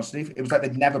on. To be honest, Steve, it was like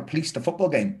they'd never policed a football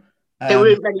game. There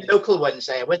weren't many local ones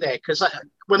there, were there? Because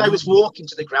when I was walking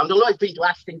to the ground, although I've been to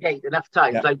Ashton Gate enough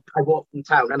times, I walked from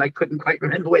town and I couldn't quite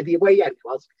remember where the away end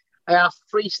was. I asked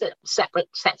 3 separate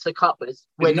sets of coppers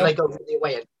where did I go for the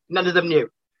away end. None of them knew.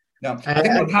 No, I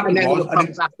think what happened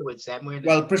was afterwards.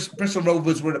 Then, Bristol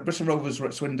Rovers were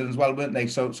at Swindon as well, weren't they?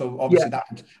 So obviously that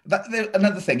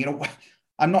another thing.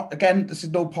 I'm not, again, this is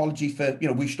no apology for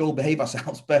we should all behave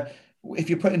ourselves, but if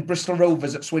you're putting Bristol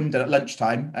Rovers at Swindon at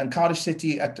lunchtime and Cardiff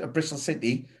City at Bristol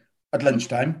City at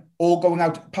lunchtime, all going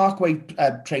out, Parkway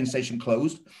train station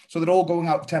closed, so they're all going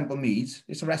out to Temple Meads.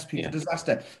 It's a recipe for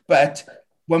disaster. But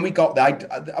when we got there,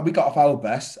 we got off our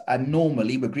bus, and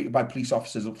normally we're greeted by police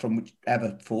officers from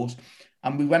whichever force,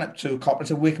 and we went up to a cop and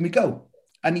said, "Where can we go?"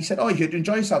 And he said, "Oh, you're here to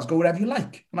enjoy yourselves, go wherever you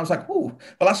like." And I was like, "Oh,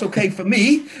 well, that's okay for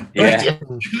me." But, you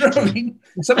know what I mean?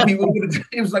 Some people,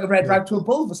 it was like a red rag to a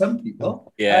bull for some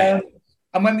people.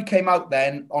 And when we came out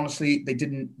then, honestly,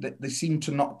 they seemed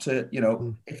to not to,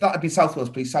 if that had been South Wales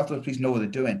Police know what they're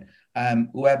doing.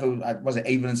 Whoever, was it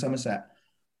Avon and Somerset?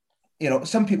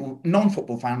 Some people,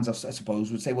 non-football fans, I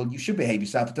suppose, would say, well, you should behave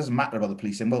yourself. It doesn't matter about the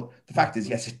policing. Well, the fact is,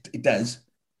 yes, it does.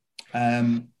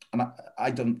 And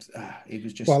I don't, it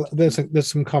was just... Well, there's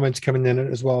some comments coming in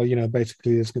as well.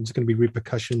 Basically, there's going to be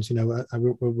repercussions. We're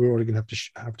already going to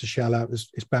have to shell out.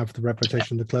 It's bad for the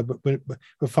reputation of the club, but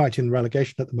we're fighting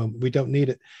relegation at the moment. We don't need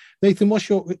it. Nathan, what's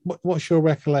your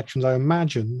recollections? I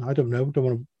imagine, I don't know, don't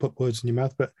want to put words in your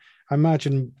mouth, but I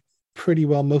imagine pretty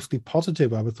well mostly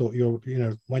positive. I would thought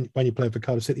when you play for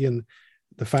Cardiff City and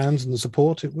the fans and the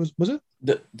support, it was it?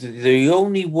 The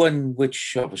only one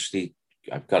which obviously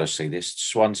I've got to say this,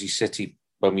 Swansea City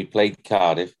when we played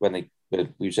Cardiff, when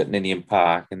we was at Ninian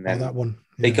Park, and then that one.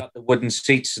 Yeah. They got the wooden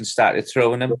seats and started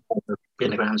throwing them. In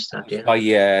the grandstand,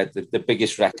 yeah. The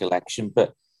biggest recollection.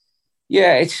 But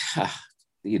yeah, it's,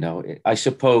 I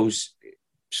suppose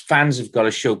fans have got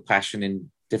to show passion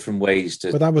in different ways.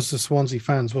 But that was the Swansea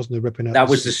fans, wasn't it? Ripping out. That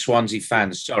was the Swansea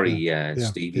fans. Sorry,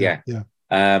 Steve. Yeah.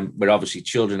 But obviously,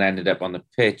 children ended up on the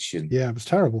pitch, and it was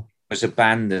terrible. It was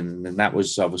abandoned, and that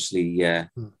was obviously,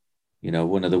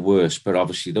 one of the worst. But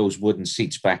obviously, those wooden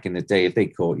seats back in the day, if they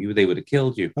caught you, they would have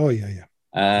killed you. Oh yeah.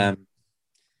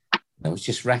 It was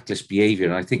just reckless behaviour,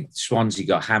 and I think Swansea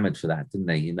got hammered for that, didn't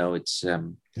they? It's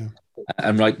and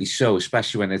rightly so,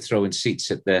 especially when they're throwing seats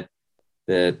at the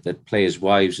players'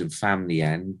 wives and family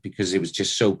end, because it was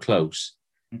just so close.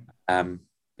 But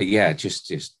yeah,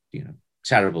 just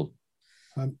terrible.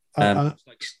 Like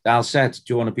Al said, do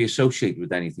you want to be associated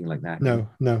with anything like that?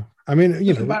 No. I mean,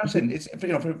 it's embarrassing. It's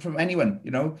from anyone.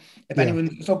 If anyone,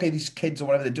 it's okay, these kids or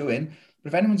whatever they're doing, but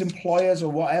if anyone's employers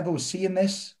or whatever was seeing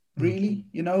this, really,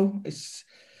 it's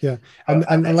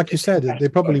and like you said, they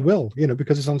probably will,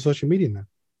 because it's on social media now.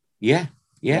 Yeah.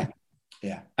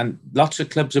 And lots of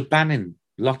clubs are banning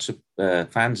lots of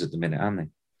fans at the minute, aren't they?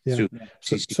 Yeah.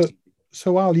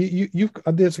 So Al, you've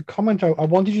there's a comment I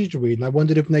wanted you to read, and I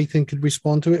wondered if Nathan could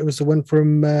respond to it. It was the one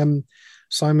from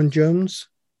Simon Jones.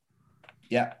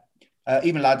 Yeah.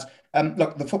 Even lads,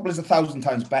 look, the football is 1,000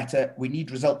 times better. We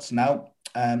need results now.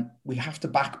 We have to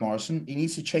back Morrison. He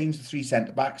needs to change the 3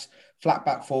 centre-backs. Flat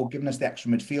back 4, giving us the extra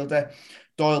midfielder.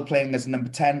 Doyle playing as a number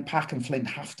 10. Pack and Flint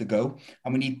have to go.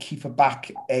 And we need Kiefer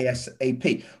back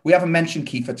ASAP. We haven't mentioned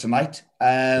Kiefer tonight.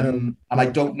 And I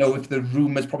don't know if the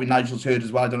rumours, probably Nigel's heard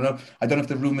as well, I don't know if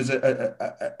the rumours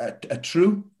are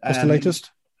true. What's the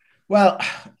latest? Well,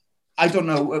 I don't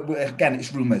know. Again,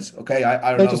 it's rumours, okay?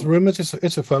 I don't know. It's rumours.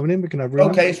 It's a phone in. We can have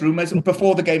rumours. Okay, it's rumours.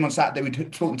 Before the game on Saturday, we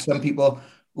talked to some people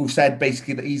who've said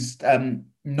basically that he's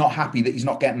not happy that he's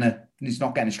not getting his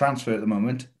transfer at the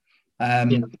moment.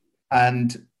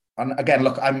 And again,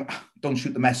 look, don't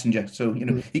shoot the messenger. So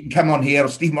he can come on here, or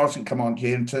Steve Morrison come on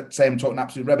here and say I'm talking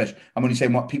absolute rubbish. I'm only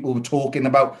saying what people were talking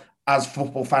about as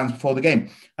football fans before the game,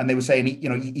 and they were saying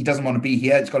he doesn't want to be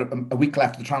here. It's got a week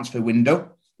left of the transfer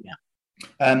window.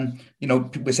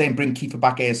 We're saying bring Kiefer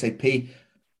back ASAP.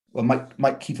 Well,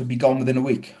 might Kiefer be gone within a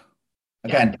week?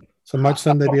 Again. So might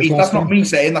Sunday be a that's not me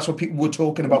saying, that's what people were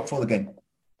talking about before the game.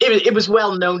 It was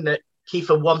well known that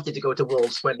Kiefer wanted to go to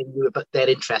Wolves when he knew about their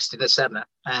interest in the summer,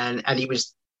 and he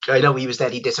was. I know he was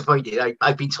very disappointed.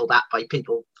 I've been told that by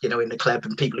people, in the club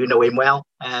and people who know him well.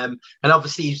 And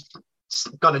obviously he's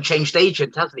gone and changed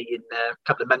agent, hasn't he, in a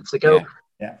couple of months ago?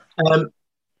 Yeah.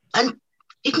 And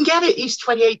he can get it. He's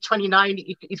 28, 29.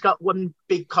 He's got one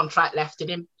big contract left in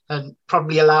him, and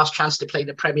probably a last chance to play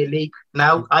the Premier League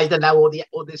now, either now or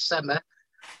this summer.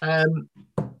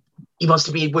 He wants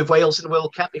to be with Wales in the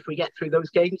World Cup if we get through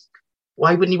those games.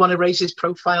 Why wouldn't he want to raise his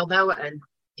profile now? And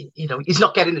he's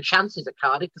not getting the chances at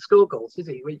Cardiff to score goals, is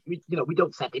he? We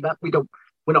don't set him up.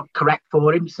 We're not correct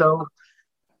for him. So,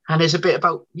 and there's a bit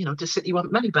about does City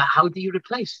want money, but how do you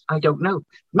replace? I don't know.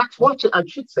 Max Watt, I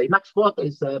should say, Max Watt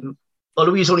is.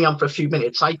 Although he was only on for a few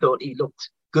minutes, I thought he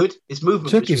looked good. His movement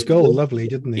took his goal lovely,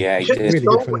 didn't he? Yeah, he did. Really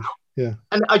good finish. Yeah.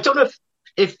 And I don't know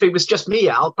if it was just me,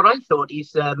 Al, but I thought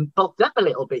he's bulked up a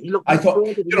little bit. He looked. I thought,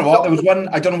 there was one.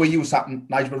 I don't know where you were sat,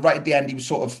 Nigel, but right at the end, he was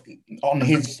sort of on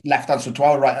his left hand, so to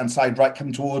our right hand side, right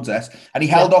coming towards us, and he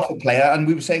held off a player, and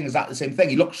we were saying exactly the same thing.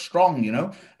 He looked strong,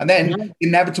 And then the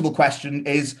inevitable question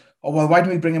is, why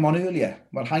didn't we bring him on earlier?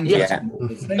 Well, hindsight's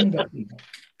the thing, but.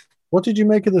 What did you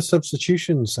make of the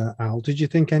substitutions, Al? Did you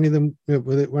think any of them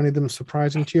were any of them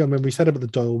surprising to you? I mean, we said about the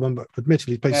Doyle one, but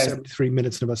admittedly, he played 73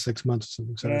 minutes in about 6 months or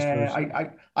something. So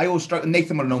I always struggle.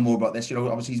 Nathan will know more about this.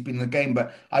 Obviously he's been in the game,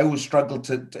 but I always struggle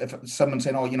to if someone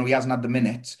saying, he hasn't had the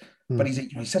minutes, but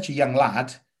he's such a young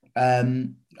lad.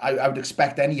 I would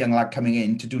expect any young lad coming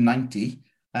in to do 90.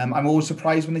 I'm always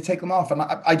surprised when they take them off, and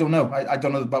I don't know. I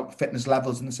don't know about fitness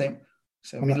levels in the same.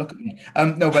 So look at me.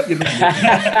 No, but you've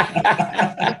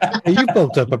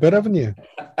built up a bit, haven't you?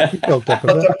 You've built up a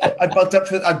bit. I built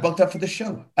up for the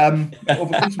show.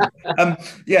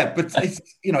 Yeah, but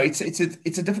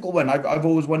it's a difficult one. I've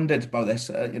always wondered about this.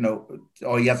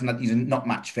 He's not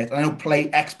match fit. I know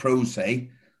ex-pros say,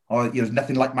 there's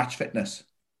nothing like match fitness.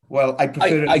 Well, I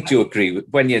prefer. I do agree.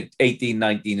 When you're 18,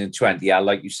 19, and 20,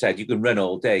 like you said, you can run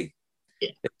all day.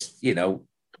 It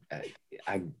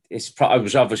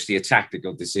was obviously a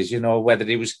tactical decision, or whether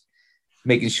he was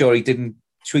making sure he didn't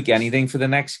tweak anything for the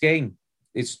next game.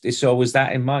 It's always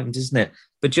that in mind, isn't it?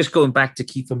 But just going back to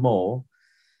Kiefer Moore,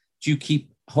 do you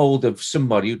keep hold of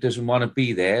somebody who doesn't want to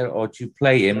be there, or do you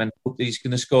play him and hope that he's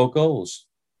going to score goals?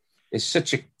 it's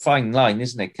such a fine line,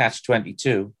 isn't it?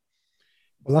 Catch-22.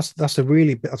 Well, that's a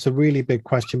really big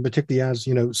question, particularly as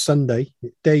Sunday,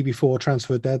 day before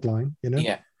transfer deadline.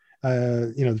 Yeah.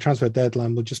 The transfer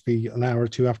deadline will just be an hour or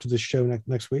two after this show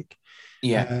next week.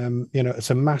 Yeah.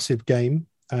 It's a massive game.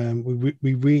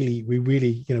 We really,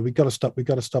 we got to stop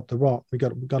the rot. We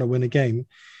got to win a game.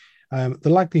 The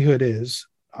likelihood is,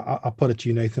 I'll put it to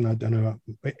you, Nathan. I don't know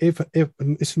if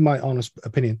this is my honest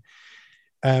opinion.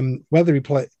 Whether he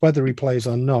plays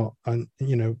or not, and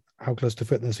how close to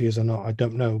fitness he is or not, I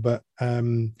don't know. But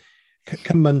come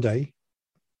Monday,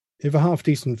 if a half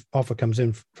decent offer comes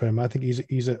in for him, I think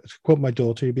he's to quote my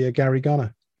daughter, he'd be a Gary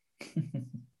Gunner.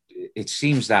 It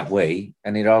seems that way,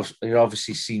 and it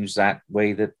obviously seems that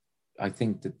way that I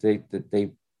think that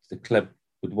the club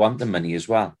would want the money as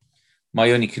well.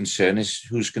 My only concern is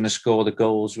who's going to score the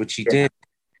goals, which he did,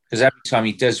 because every time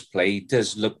he does play, he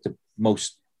does look the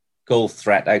most goal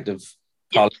threat out of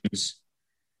Collins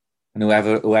and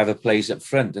whoever plays up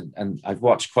front. And I've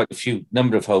watched quite a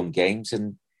number of home games,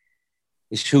 and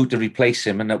it's who to replace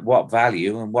him and at what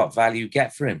value you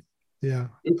get for him. Yeah.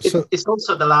 It's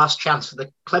also the last chance for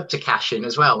the club to cash in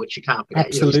as well, which you can't forget.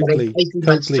 Absolutely.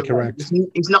 Totally correct.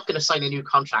 He's not going to sign a new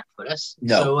contract for us.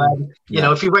 No.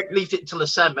 So, if you leave it until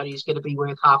December, he's going to be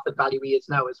worth half the value he is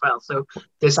now as well. So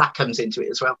that comes into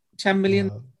it as well. 10 million.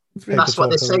 That's what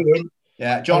they're saying.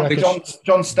 Yeah.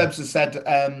 John Stubbs has said,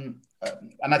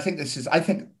 and I think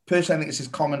personally, this is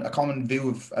a common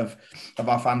view of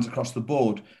our fans across the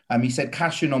board. He said,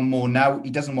 cash in on Moore now. He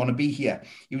doesn't want to be here.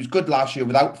 He was good last year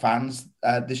without fans.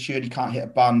 This year, he can't hit a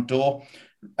barn door.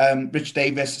 Rich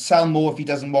Davis, sell Moore if he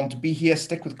doesn't want to be here.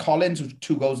 Stick with Collins, with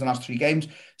 2 goals in the last 3 games.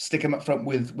 Stick him up front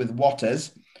with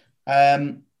Waters.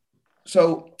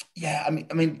 So, yeah, I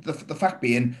mean, the fact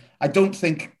being, I don't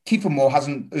think Kiefer Moore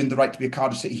hasn't earned the right to be a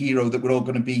Cardiff City hero that we're all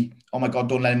going to be, oh my God,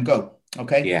 don't let him go.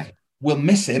 Okay? Yeah. We'll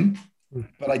miss him,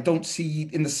 but I don't see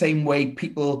in the same way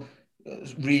people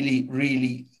really,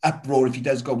 really uproar if he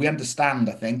does go. We understand,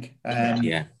 I think.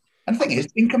 Yeah. And the thing is,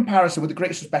 in comparison, with the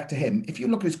greatest respect to him, if you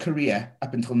look at his career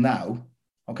up until now,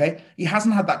 okay, he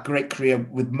hasn't had that great career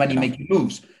with money-making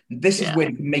moves. This is where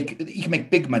he can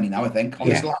make big money now, I think, on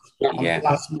his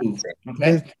last move.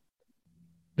 Okay.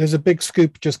 There's a big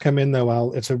scoop just come in though,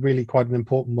 Al. It's a really quite an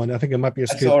important one. I think it might be a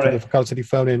scoop for the Cardiff City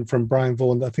phone in from Brian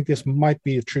Vaughan. I think this might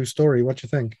be a true story. What do you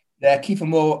think? Yeah, Kiefer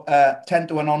Moore,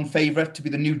 10-1 on favourite to be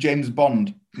the new James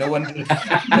Bond. No one is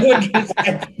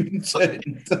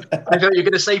concerned. I thought you were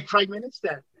going to say Prime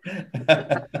Minister.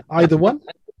 Either one.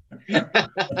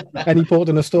 Any port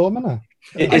in a storm,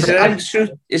 Is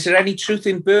there any truth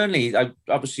in Burnley? I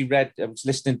obviously I was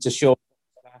listening to Shaw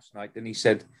last night, and he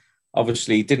said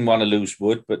obviously he didn't want to lose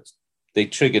Wood, but they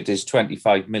triggered his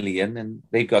 25 million, and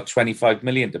they've got 25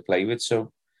 million to play with.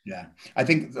 So yeah, I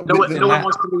think no one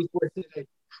wants to lose Wood, do they?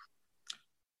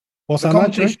 What's that,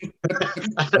 Andrew?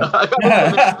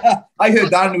 I heard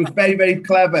that, and it was very, very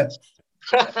clever.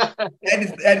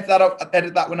 Edit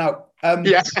that one out.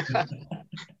 Yeah.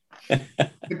 I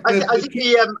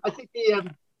think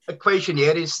the equation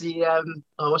here is the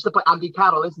what's the point? Andy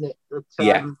Carroll, isn't it?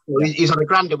 That, he's on a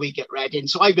grander week at Reading,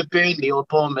 so either Burnley or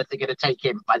Bournemouth are going to take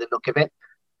him by the look of it.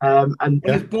 And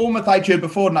it was Bournemouth I heard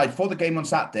before the game on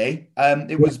Saturday.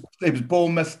 It was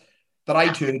Bournemouth that I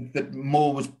heard that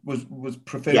Moore was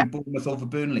preferring Bournemouth over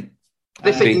Burnley.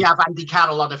 They think you have Andy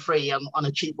Carroll on a free on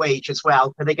a cheap wage as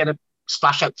well. Are they going to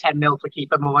splash out 10 mil for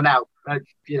Kiefer Moore now?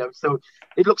 So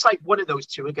it looks like one of those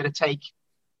two are going to take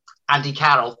Andy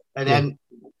Carroll, and then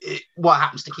what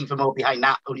happens to Kiefer Moore behind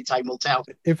that, only time will tell.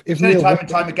 If time and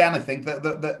time again, I think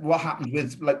that what happens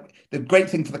with, like, the great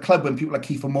thing for the club when people like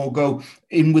Kiefer Moore go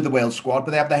in with the Wales squad,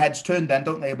 but they have their heads turned then,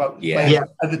 don't they, about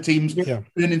other teams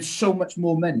earning so much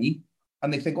more money,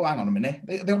 and they think, oh, hang on a minute,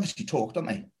 they obviously talk, don't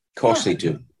they? Of course they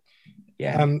do.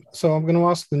 Yeah. So I'm going to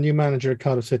ask the new manager at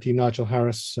Cardiff City, Nigel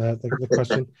Harris, the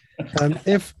question.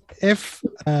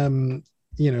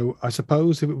 I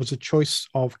suppose if it was a choice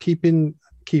of keeping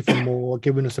Kiefer Moore,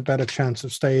 giving us a better chance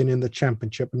of staying in the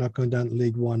Championship and not going down to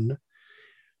League One,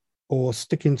 or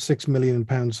sticking £6 million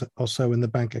or so in the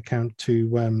bank account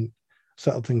to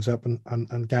settle things up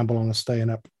and gamble on us staying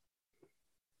up,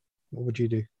 what would you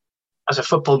do? As a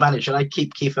football manager, I'd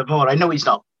keep Kiefer Moore. I know he's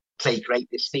not played great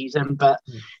this season, but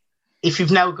if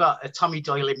you've now got a Tommy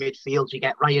Doyle in midfield, you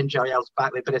get Ryan Giles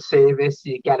back with a bit of service,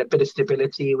 you get a bit of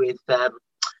stability with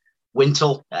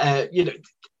Wintle.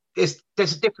 There's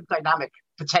a different dynamic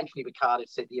potentially with Cardiff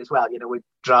City as well, with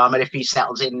Drama if he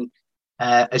settles in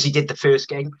as he did the first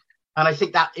game. And I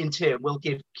think that in turn will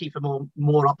give Kiefer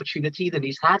more opportunity than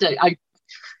he's had.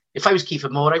 If I was Kiefer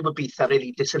Moore, I would be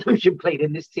thoroughly disillusioned playing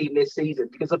in this team this season,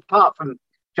 because apart from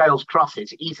Giles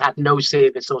crosses, he's had no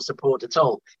service or support at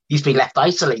all. He's been left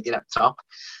isolated up top.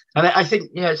 And I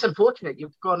think, it's unfortunate.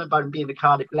 You've gone about being the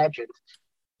Cardiff legend.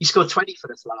 He scored 20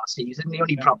 for us last season. The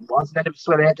only problem was none of us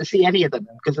were able to see any of them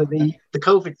because of the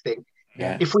COVID thing.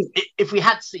 Yeah. If we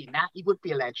had seen that, he would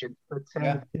be a legend. But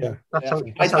I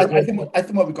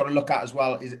think what we've got to look at as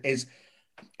well is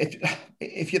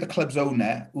if you're the club's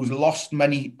owner who's lost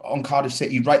money on Cardiff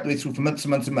City right the way through for months and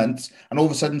months and months, and all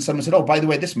of a sudden someone said, "Oh, by the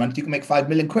way, this month you can make £5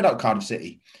 million out of Cardiff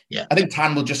City." Yeah, I think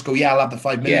Tan will just go, "Yeah, I'll have the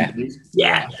 £5 million." Please.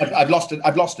 Yeah, I've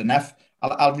lost enough.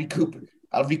 I'll recoup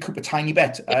a tiny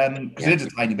bit because it is a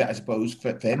tiny bit, I suppose,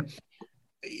 for him.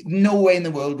 No way in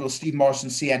the world will Steve Morrison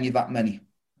see any of that money.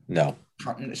 No.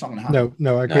 It's not going to happen.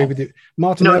 No, I agree with you.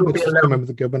 Martin Edwards has come in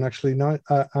with a good one, actually. No,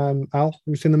 Al, have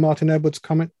you seen the Martin Edwards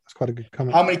comment? That's quite a good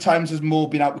comment. How many times has Moore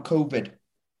been out with COVID?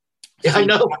 Yeah, I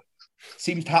know.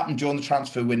 Seems to happen during the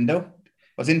transfer window. It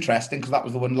was interesting because that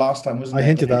was the one last time, wasn't it? I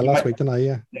hinted that last week, didn't I?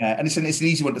 Yeah. Yeah, and it's an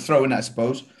easy one to throw in, I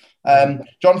suppose.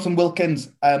 Jonathan Wilkins,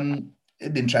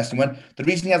 an interesting one. The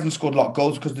reason he hasn't scored a lot of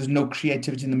goals is because there's no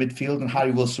creativity in the midfield, and Harry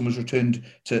Wilson was returned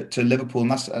to Liverpool, and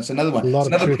that's another one. It's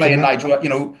another player,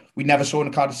 Nigel, we never saw in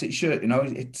a Cardiff City shirt.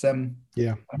 It's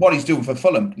what he's doing for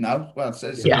Fulham now. Well, it's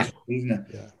isn't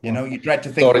it? Yeah. You dread to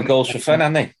think. Scoring goals for fun,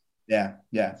 haven't they? Yeah.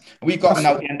 And we've got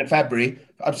now at the end of February.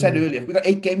 I've said earlier, we've got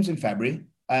 8 games in February.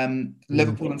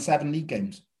 Liverpool and 7 league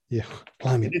games. Yeah,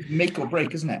 blimey. It is make or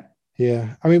break, isn't it?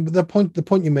 Yeah, I mean, the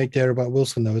point you make there about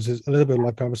Wilson, though, is a little bit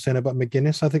like I was saying about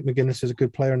McGuinness. I think McGuinness is a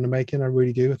good player in the making. I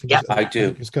really do. I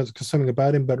do. It's got something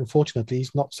about him, but unfortunately,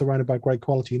 he's not surrounded by great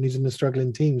quality, and he's in a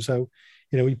struggling team. So,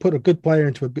 you put a good player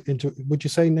into. Would you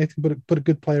say, Nathan, put a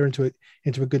good player into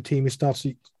a good team? He starts,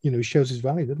 he shows his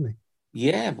value, doesn't he?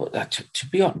 Yeah, but to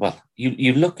be honest,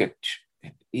 you look at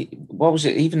what was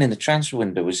it? Even in the transfer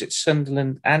window, was it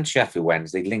Sunderland and Sheffield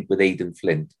Wednesday linked with Aidan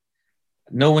Flint?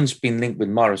 No one's been linked with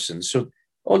Morrison. So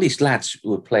all these lads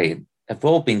who are playing have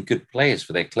all been good players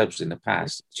for their clubs in the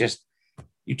past.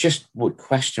 You just would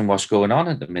question what's going on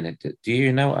at the minute. Do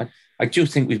you know? I do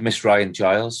think we've missed Ryan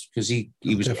Giles because he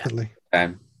was definitely.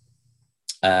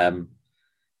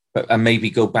 But maybe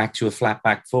go back to a flat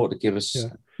back four to give us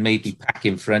maybe pack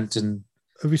in front. And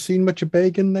have you seen much of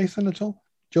Bagan, Nathan, at all?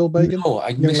 Joel Bagan? No,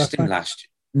 I missed him last year.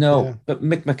 No, but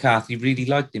Mick McCarthy really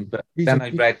liked him. But I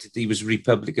read that he was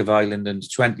Republic of Ireland under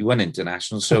 21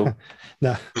 international. So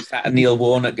was that a Neil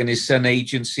Warnock and his son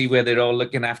agency where they're all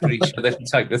looking after each other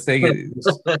type of thing?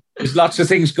 There's lots of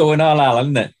things going on,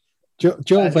 Alan, isn't it?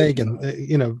 Joel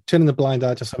Bagan, turning the blind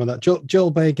eye to some of that.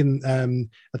 Joel Bagan,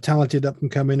 a talented up and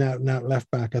coming out and out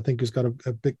left back, I think has got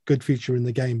a big good future in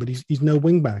the game, but he's no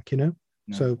wing back, No.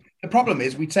 So the problem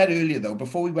is, we said earlier though,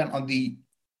 before we went on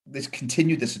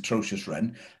this atrocious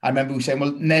run, I remember we saying,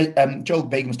 Joel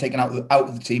Bagan was taken out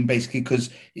of the team basically because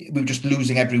we were just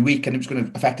losing every week and it was going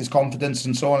to affect his confidence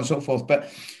and so on and so forth.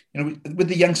 But with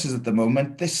the youngsters at the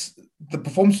moment, the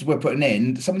performances we're putting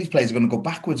in, some of these players are going to go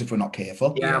backwards if we're not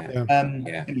careful.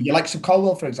 You like some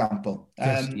Colwell, for example.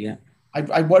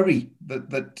 I worry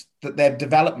that their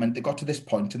development, they got to this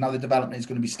point and now the development is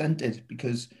going to be stunted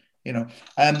because I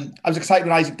was excited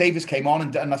when Isaac Davis came on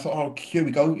and I thought, oh, here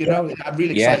we go. I'm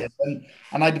really excited.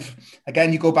 And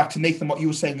again, you go back to Nathan, what you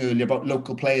were saying earlier about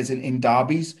local players in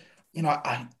derbies.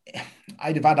 I'd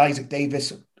have had Isaac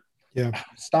Davis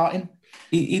starting.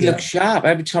 He looked sharp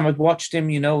every time I've watched him.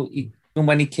 Even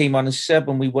when he came on as sub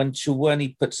and we won 2-1,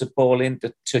 he puts the ball in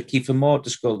to Kiefer Moore to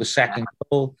score the second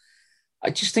goal.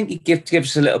 I just think he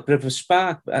gives a little bit of a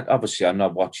spark. Obviously, I'm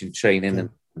not watching training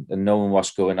and knowing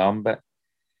what's going on, but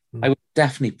I would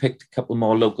definitely pick a couple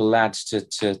more local lads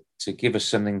to give us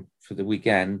something for the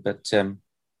weekend. But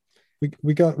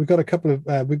we got a couple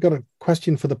of we've got a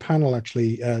question for the panel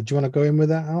actually. Do you want to go in with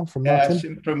that, Al? From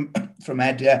Martin? From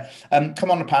Ed. Yeah.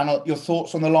 Come on the panel. Your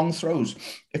thoughts on the long throws?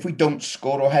 If we don't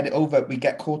score or head it over, we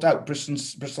get caught out.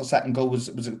 Bristol's second goal was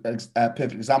a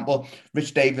perfect example.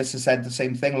 Rich Davis has said the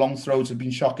same thing. Long throws have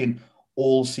been shocking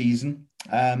all season.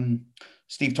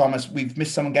 Steve Thomas, we've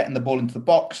missed someone getting the ball into the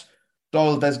box.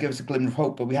 Doyle does give us a glimmer of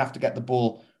hope, but we have to get the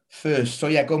ball first.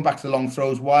 So, going back to the long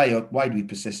throws, why do we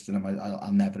persist in them?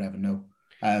 I'll never, ever know.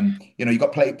 You've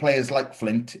got players like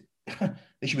Flint.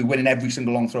 They should be winning every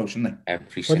single long throw, shouldn't they?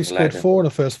 He scored 4 in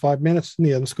the first 5 minutes.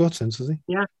 He hasn't scored since, has he?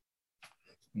 Yeah.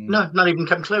 No, not even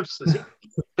come close, has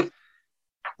he?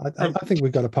 I think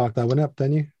we've got to park that one up,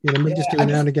 don't you? We just do it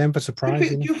now and again for surprise.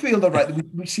 Do you feel that, right?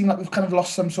 We seem like we've kind of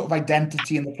lost some sort of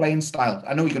identity in the playing style.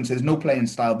 I know you're going to say there's no playing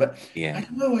style, but I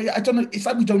don't know. It's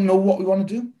like we don't know what we want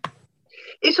to do.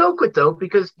 It's awkward though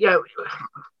because the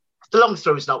long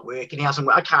throw is not working. He hasn't.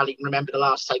 I can't even remember the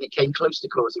last time it came close to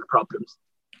causing problems.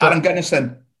 Adam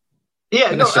Gunnison.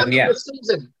 Yeah, no, Listen, the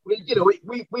season,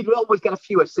 we'd always get a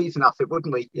fewer season off it,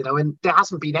 wouldn't we? And there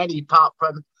hasn't been any apart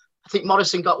from, I think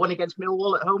Morrison got one against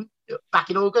Millwall at home back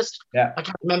in August. Yeah. I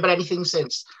can't remember anything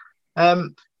since.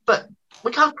 But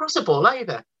we can't cross a ball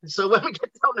either. So when we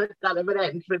get down at that other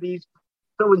end for these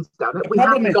throwings down it, we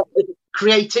haven't got the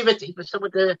creativity for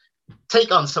someone to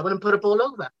take on someone and put a ball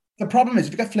over. The problem is,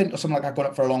 if you get Flint or something like that going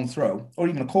up for a long throw, or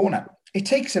even a corner, it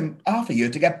takes him half a year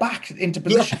to get back into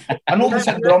position. Yeah. And all of a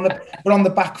sudden, we're on the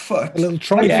back foot. A little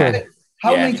try throw.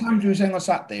 How many times were we saying on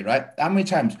Saturday, right? How many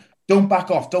times? Don't back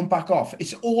off, don't back off.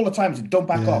 It's all the time, don't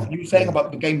back off. And you were saying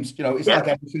about the games, it's like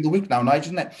every single week now,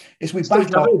 Nigel, isn't it? It's we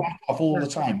back off all the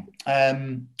time.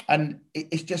 And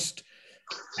it's just...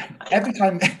 Every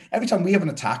time we have an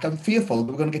attack, I'm fearful that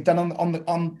we're going to get done on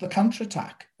the counter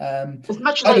attack. As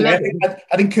much as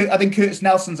I think Curtis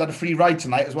Nelson's had a free ride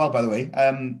tonight as well. By the way,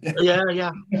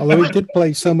 yeah. Although he did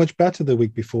play so much better the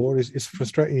week before, it's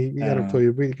frustrating. He had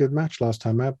a really good match last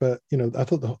time out, but I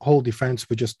thought the whole defense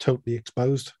were just totally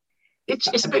exposed.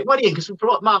 It's a bit worrying because we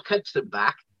brought Mark Hudson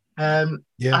back, and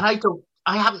I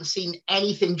haven't seen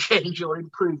anything change or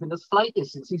improve in the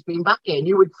slightest since he's been back here. And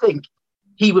you would think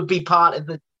he would be part of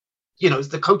the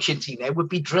coaching team there, would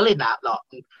be drilling that lot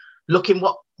and looking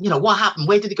what happened.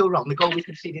 Where did it go wrong? The goal we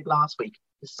conceded last week,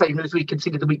 the same as we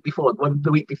conceded the week before,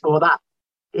 the week before that.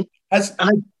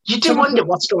 You do wonder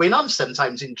what's going on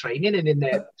sometimes in training and in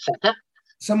their setup.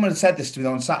 Someone said this to me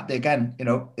on Saturday again.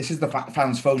 This is the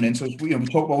fans phoning, so we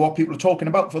talk about what people are talking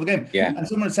about for the game. Yeah. And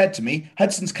someone said to me,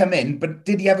 Hudson's come in, but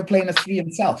did he ever play in a 3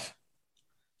 himself?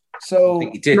 So I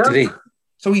think he did he?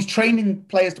 So he's training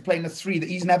players to play in a 3 that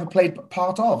he's never played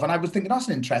part of, and I was thinking that's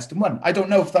an interesting one. I don't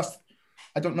know if that's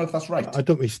right. I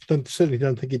certainly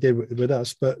don't think he did with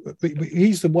us, but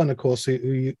he's the one, of course,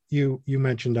 who you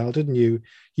mentioned, Al, didn't you?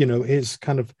 His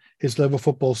kind of his level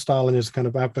football style and his kind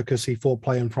of advocacy for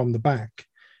playing from the back,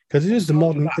 because it is the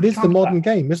modern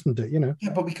game, isn't it? Yeah,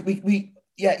 but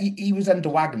he was under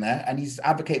Wagner and he's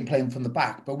advocating playing from the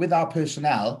back, but with our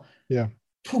personnel,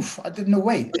 poof, I did no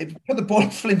way. If you put the ball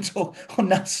on Flint or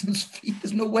Nelson's feet,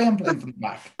 there's no way I'm playing from the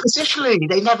back. Positionally,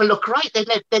 they never look right. They're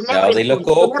never. No, they look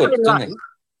awkward, don't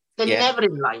they? They're never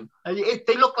in line.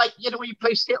 They look like, when you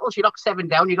play Skittles, you knock 7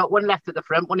 down, you got one left at the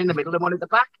front, one in the middle, and one at the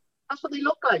back. That's what they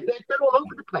look like. They're all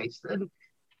over the place. And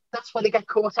that's why they get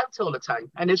caught out all the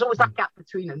time. And there's always that gap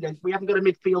between them. We haven't got a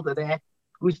midfielder there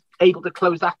who's able to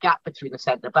close that gap between the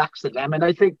centre-backs and them. And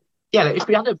I think, if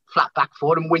we had a flat back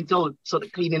four and Wintle sort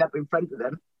of cleaning up in front of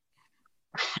them,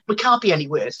 we can't be any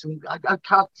worse. I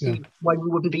can't see why we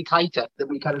wouldn't be tighter than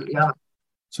we currently are.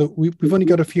 So we've only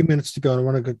got a few minutes to go, and I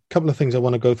want a couple of things I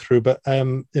want to go through. But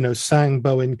Sang,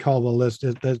 Bowen, Caldwell,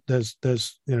 there's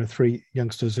 3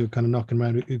 youngsters who are kind of knocking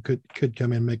around who could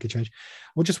come in and make a change.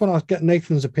 I just want to get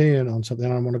Nathan's opinion on something,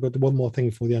 and I want to go to one more thing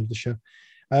before the end of the show.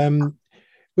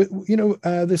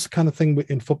 This kind of thing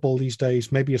in football these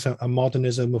days, maybe it's a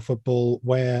modernism of football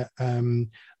where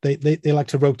they like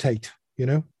to rotate.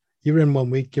 You're in one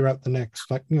week, you're out the next.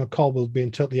 Like Caldwell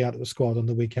being totally out of the squad on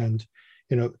the weekend.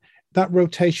 That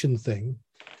rotation thing,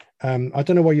 I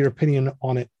don't know what your opinion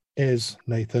on it is,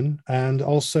 Nathan. And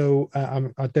also,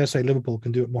 I dare say Liverpool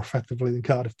can do it more effectively than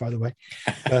Cardiff, by the way,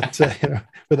 but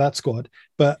with that squad.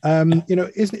 But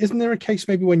isn't there a case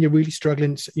maybe when you're really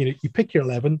struggling? You pick your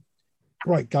 11,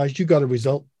 right, guys, you got a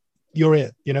result, you're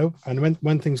it, And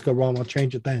when things go wrong, I'll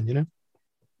change it then,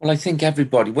 Well, I think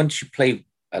everybody, once you play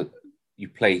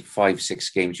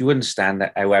 5-6 games, you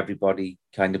understand how everybody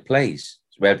kind of plays.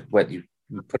 Whether you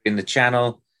put in the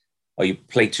channel or you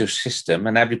play to a system,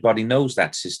 and everybody knows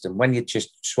that system. When you're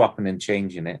just swapping and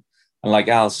changing it, and like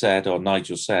Al said or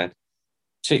Nigel said,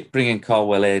 bringing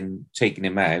Caldwell in, taking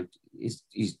him out,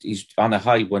 he's on a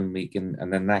high 1 week,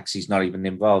 and then next he's not even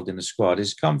involved in the squad.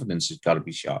 His confidence has got to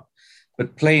be shot.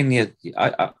 But playing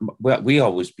we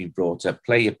always been brought up,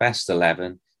 play your best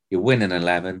 11, you win an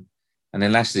 11, and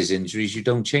unless there's injuries, you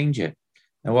don't change it.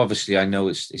 Now, obviously, I know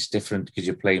it's different because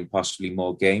you're playing possibly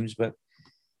more games, but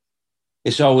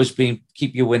it's always been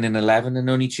keep your winning 11 and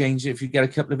only change it if you get a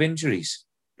couple of injuries.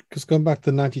 Because going back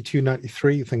to the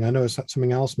 92-93 thing, I know it's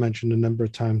something else mentioned a number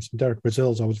of times. Derek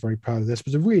Brazil's, I was very proud of this. It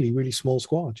was a really, really small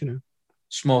squad,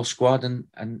 Small squad and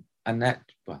that,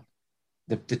 well,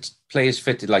 the players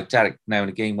fitted, like Derek now and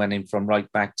again went in from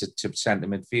right back to centre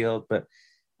midfield. But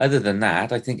other than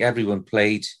that, I think everyone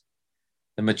played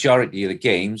the majority of the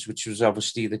games, which was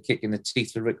obviously the kick in the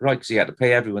teeth for Rick Wright because he had to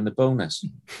pay everyone the bonus.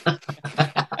 I'll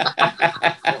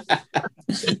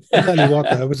tell you what,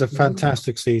 though, it was a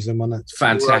fantastic season, wasn't it?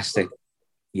 Fantastic.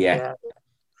 Yeah.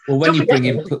 Well, when you bring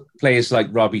in players like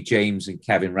Robbie James and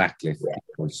Kevin Ratcliffe.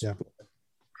 Don't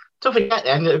forget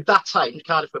then, at that time,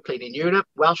 Cardiff were playing in Europe,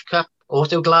 Welsh Cup,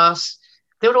 Autoglass.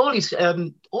 There were all these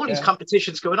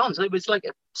competitions going on. So it was like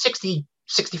a 60,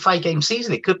 65 game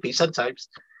season. It could be sometimes.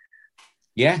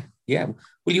 Yeah.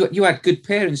 Well, you had good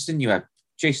parents, didn't you? You had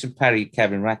Jason Perry,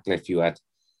 Kevin Ratcliffe. You had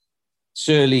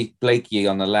Surly Blakey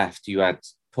on the left. You had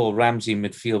Paul Ramsey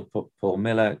midfield, Paul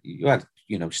Miller. You had,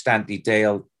 Stanley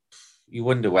Dale. You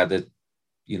wonder whether,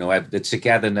 the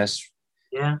togetherness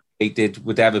they did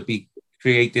would ever be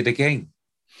created again.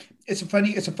 It's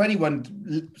a funny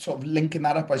one, sort of linking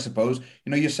that up, I suppose.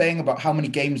 You're saying about how many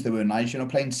games there were nice,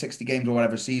 playing 60 games or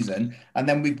whatever season. And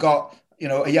then we've got,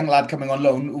 a young lad coming on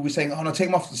loan who we're saying, oh no, take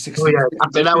him off to 60. Oh, yeah,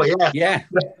 after an hour, yeah.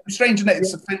 Strange, isn't it?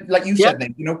 It's like you said,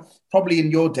 Nick, probably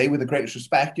in your day, with the greatest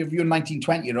respect, if you're a 19,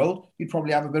 20-year-old, you'd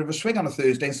probably have a bit of a swing on a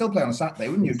Thursday and still play on a Saturday,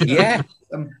 wouldn't you? Yeah.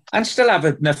 And still have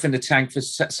enough in the tank for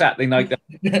Saturday night.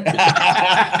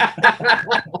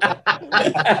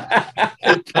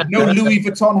 No Louis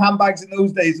Vuitton handbags in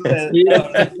those days, was there?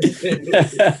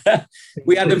 Yeah.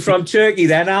 We had them from Turkey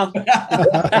then, Al.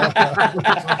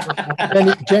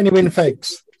 Genuine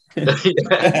fakes.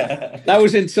 That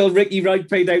was until Ricky Wright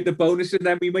paid out the bonus, and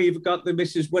then we may have got the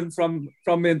Mrs. one from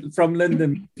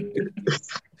London.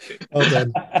 Well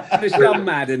done. It's not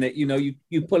mad, isn't it?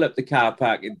 You pull up the car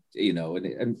park, and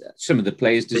some of the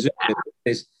players deserve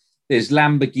it. There's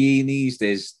Lamborghinis.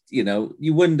 There's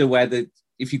you wonder whether,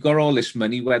 if you got all this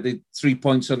money, whether 3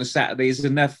 points on a Saturday is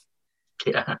enough.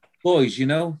 Yeah, boys,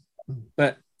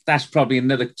 But that's probably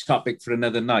another topic for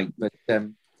another night. But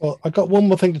well, I got one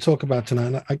more thing to talk about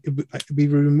tonight. I'd be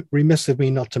remiss of me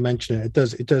not to mention it.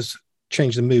 It does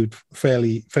change the mood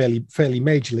fairly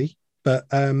majorly. But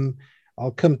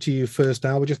I'll come to you first,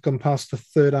 Al. We've just gone past the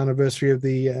 3rd anniversary of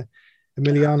the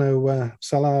Emiliano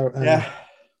Sala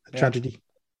tragedy.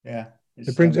 Yeah,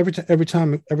 it brings every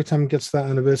time it gets to that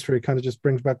anniversary, it kind of just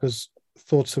brings back those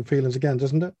thoughts and feelings again,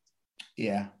 doesn't it?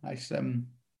 Yeah,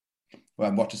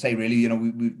 well, what to say really?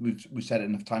 We've said it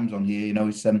enough times on here.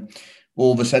 It's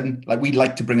all of a sudden, like, we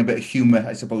like to bring a bit of humour,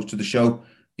 I suppose, to the show.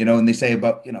 And they say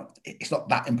about, it's not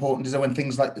that important, is it, when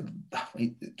things like talk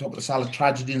about the Salah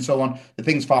tragedy and so on. The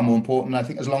thing's far more important. I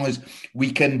think as long as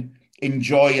we can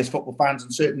enjoy as football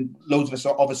fans, and loads of us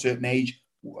of a certain age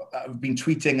have been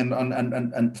tweeting and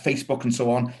Facebook and so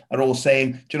on, are all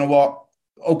saying, do you know what?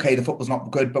 Okay, the football's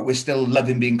not good, but we're still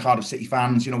loving being Cardiff City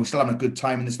fans. We're still having a good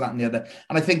time, and this, that, and the other.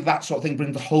 And I think that sort of thing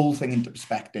brings the whole thing into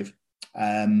perspective.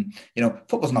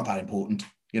 Football's not that important.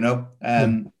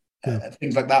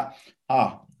 Things like that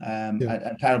are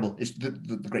and terrible. It's the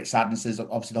great sadness is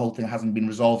obviously the whole thing hasn't been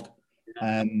resolved,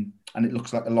 and it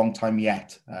looks like a long time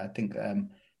yet. I think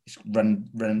it's run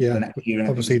the next year.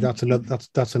 Obviously, that's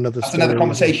another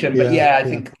conversation. But I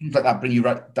think things like that bring you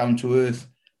right down to earth.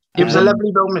 It was a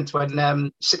lovely moment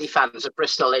when City fans at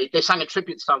Bristol, they sang a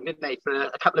tribute song, didn't they, for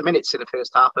a couple of minutes in the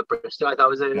first half at Bristol. I thought it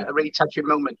was a really touching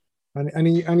moment.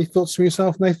 Any thoughts from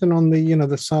yourself, Nathan, on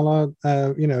the Salah?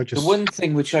 Just the one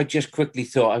thing which I just quickly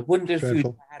thought, I wonder if we'd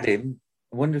had him.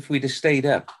 I wonder if we'd have stayed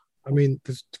up. I mean,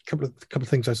 there's a couple of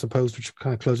things, I suppose, which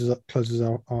kind of closes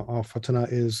off for tonight.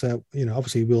 Is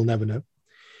obviously we'll never know,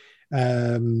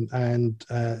 and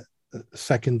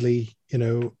secondly,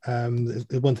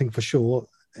 the one thing for sure,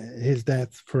 his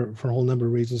death for a whole number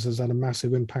of reasons has had a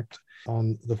massive impact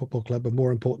on the football club, but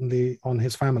more importantly on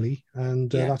his family,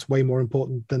 and that's way more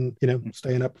important than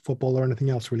staying up football or anything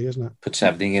else, really, isn't it? Puts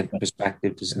everything in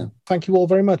perspective, doesn't it? Thank you all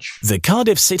very much. The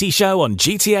Cardiff City Show on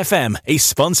GTFM is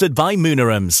sponsored by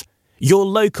Moonarums, your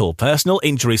local personal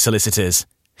injury solicitors.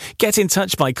 Get in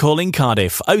touch by calling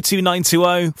Cardiff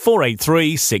 02920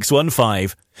 483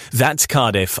 615. That's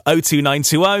Cardiff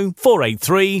 02920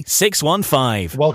 483 615.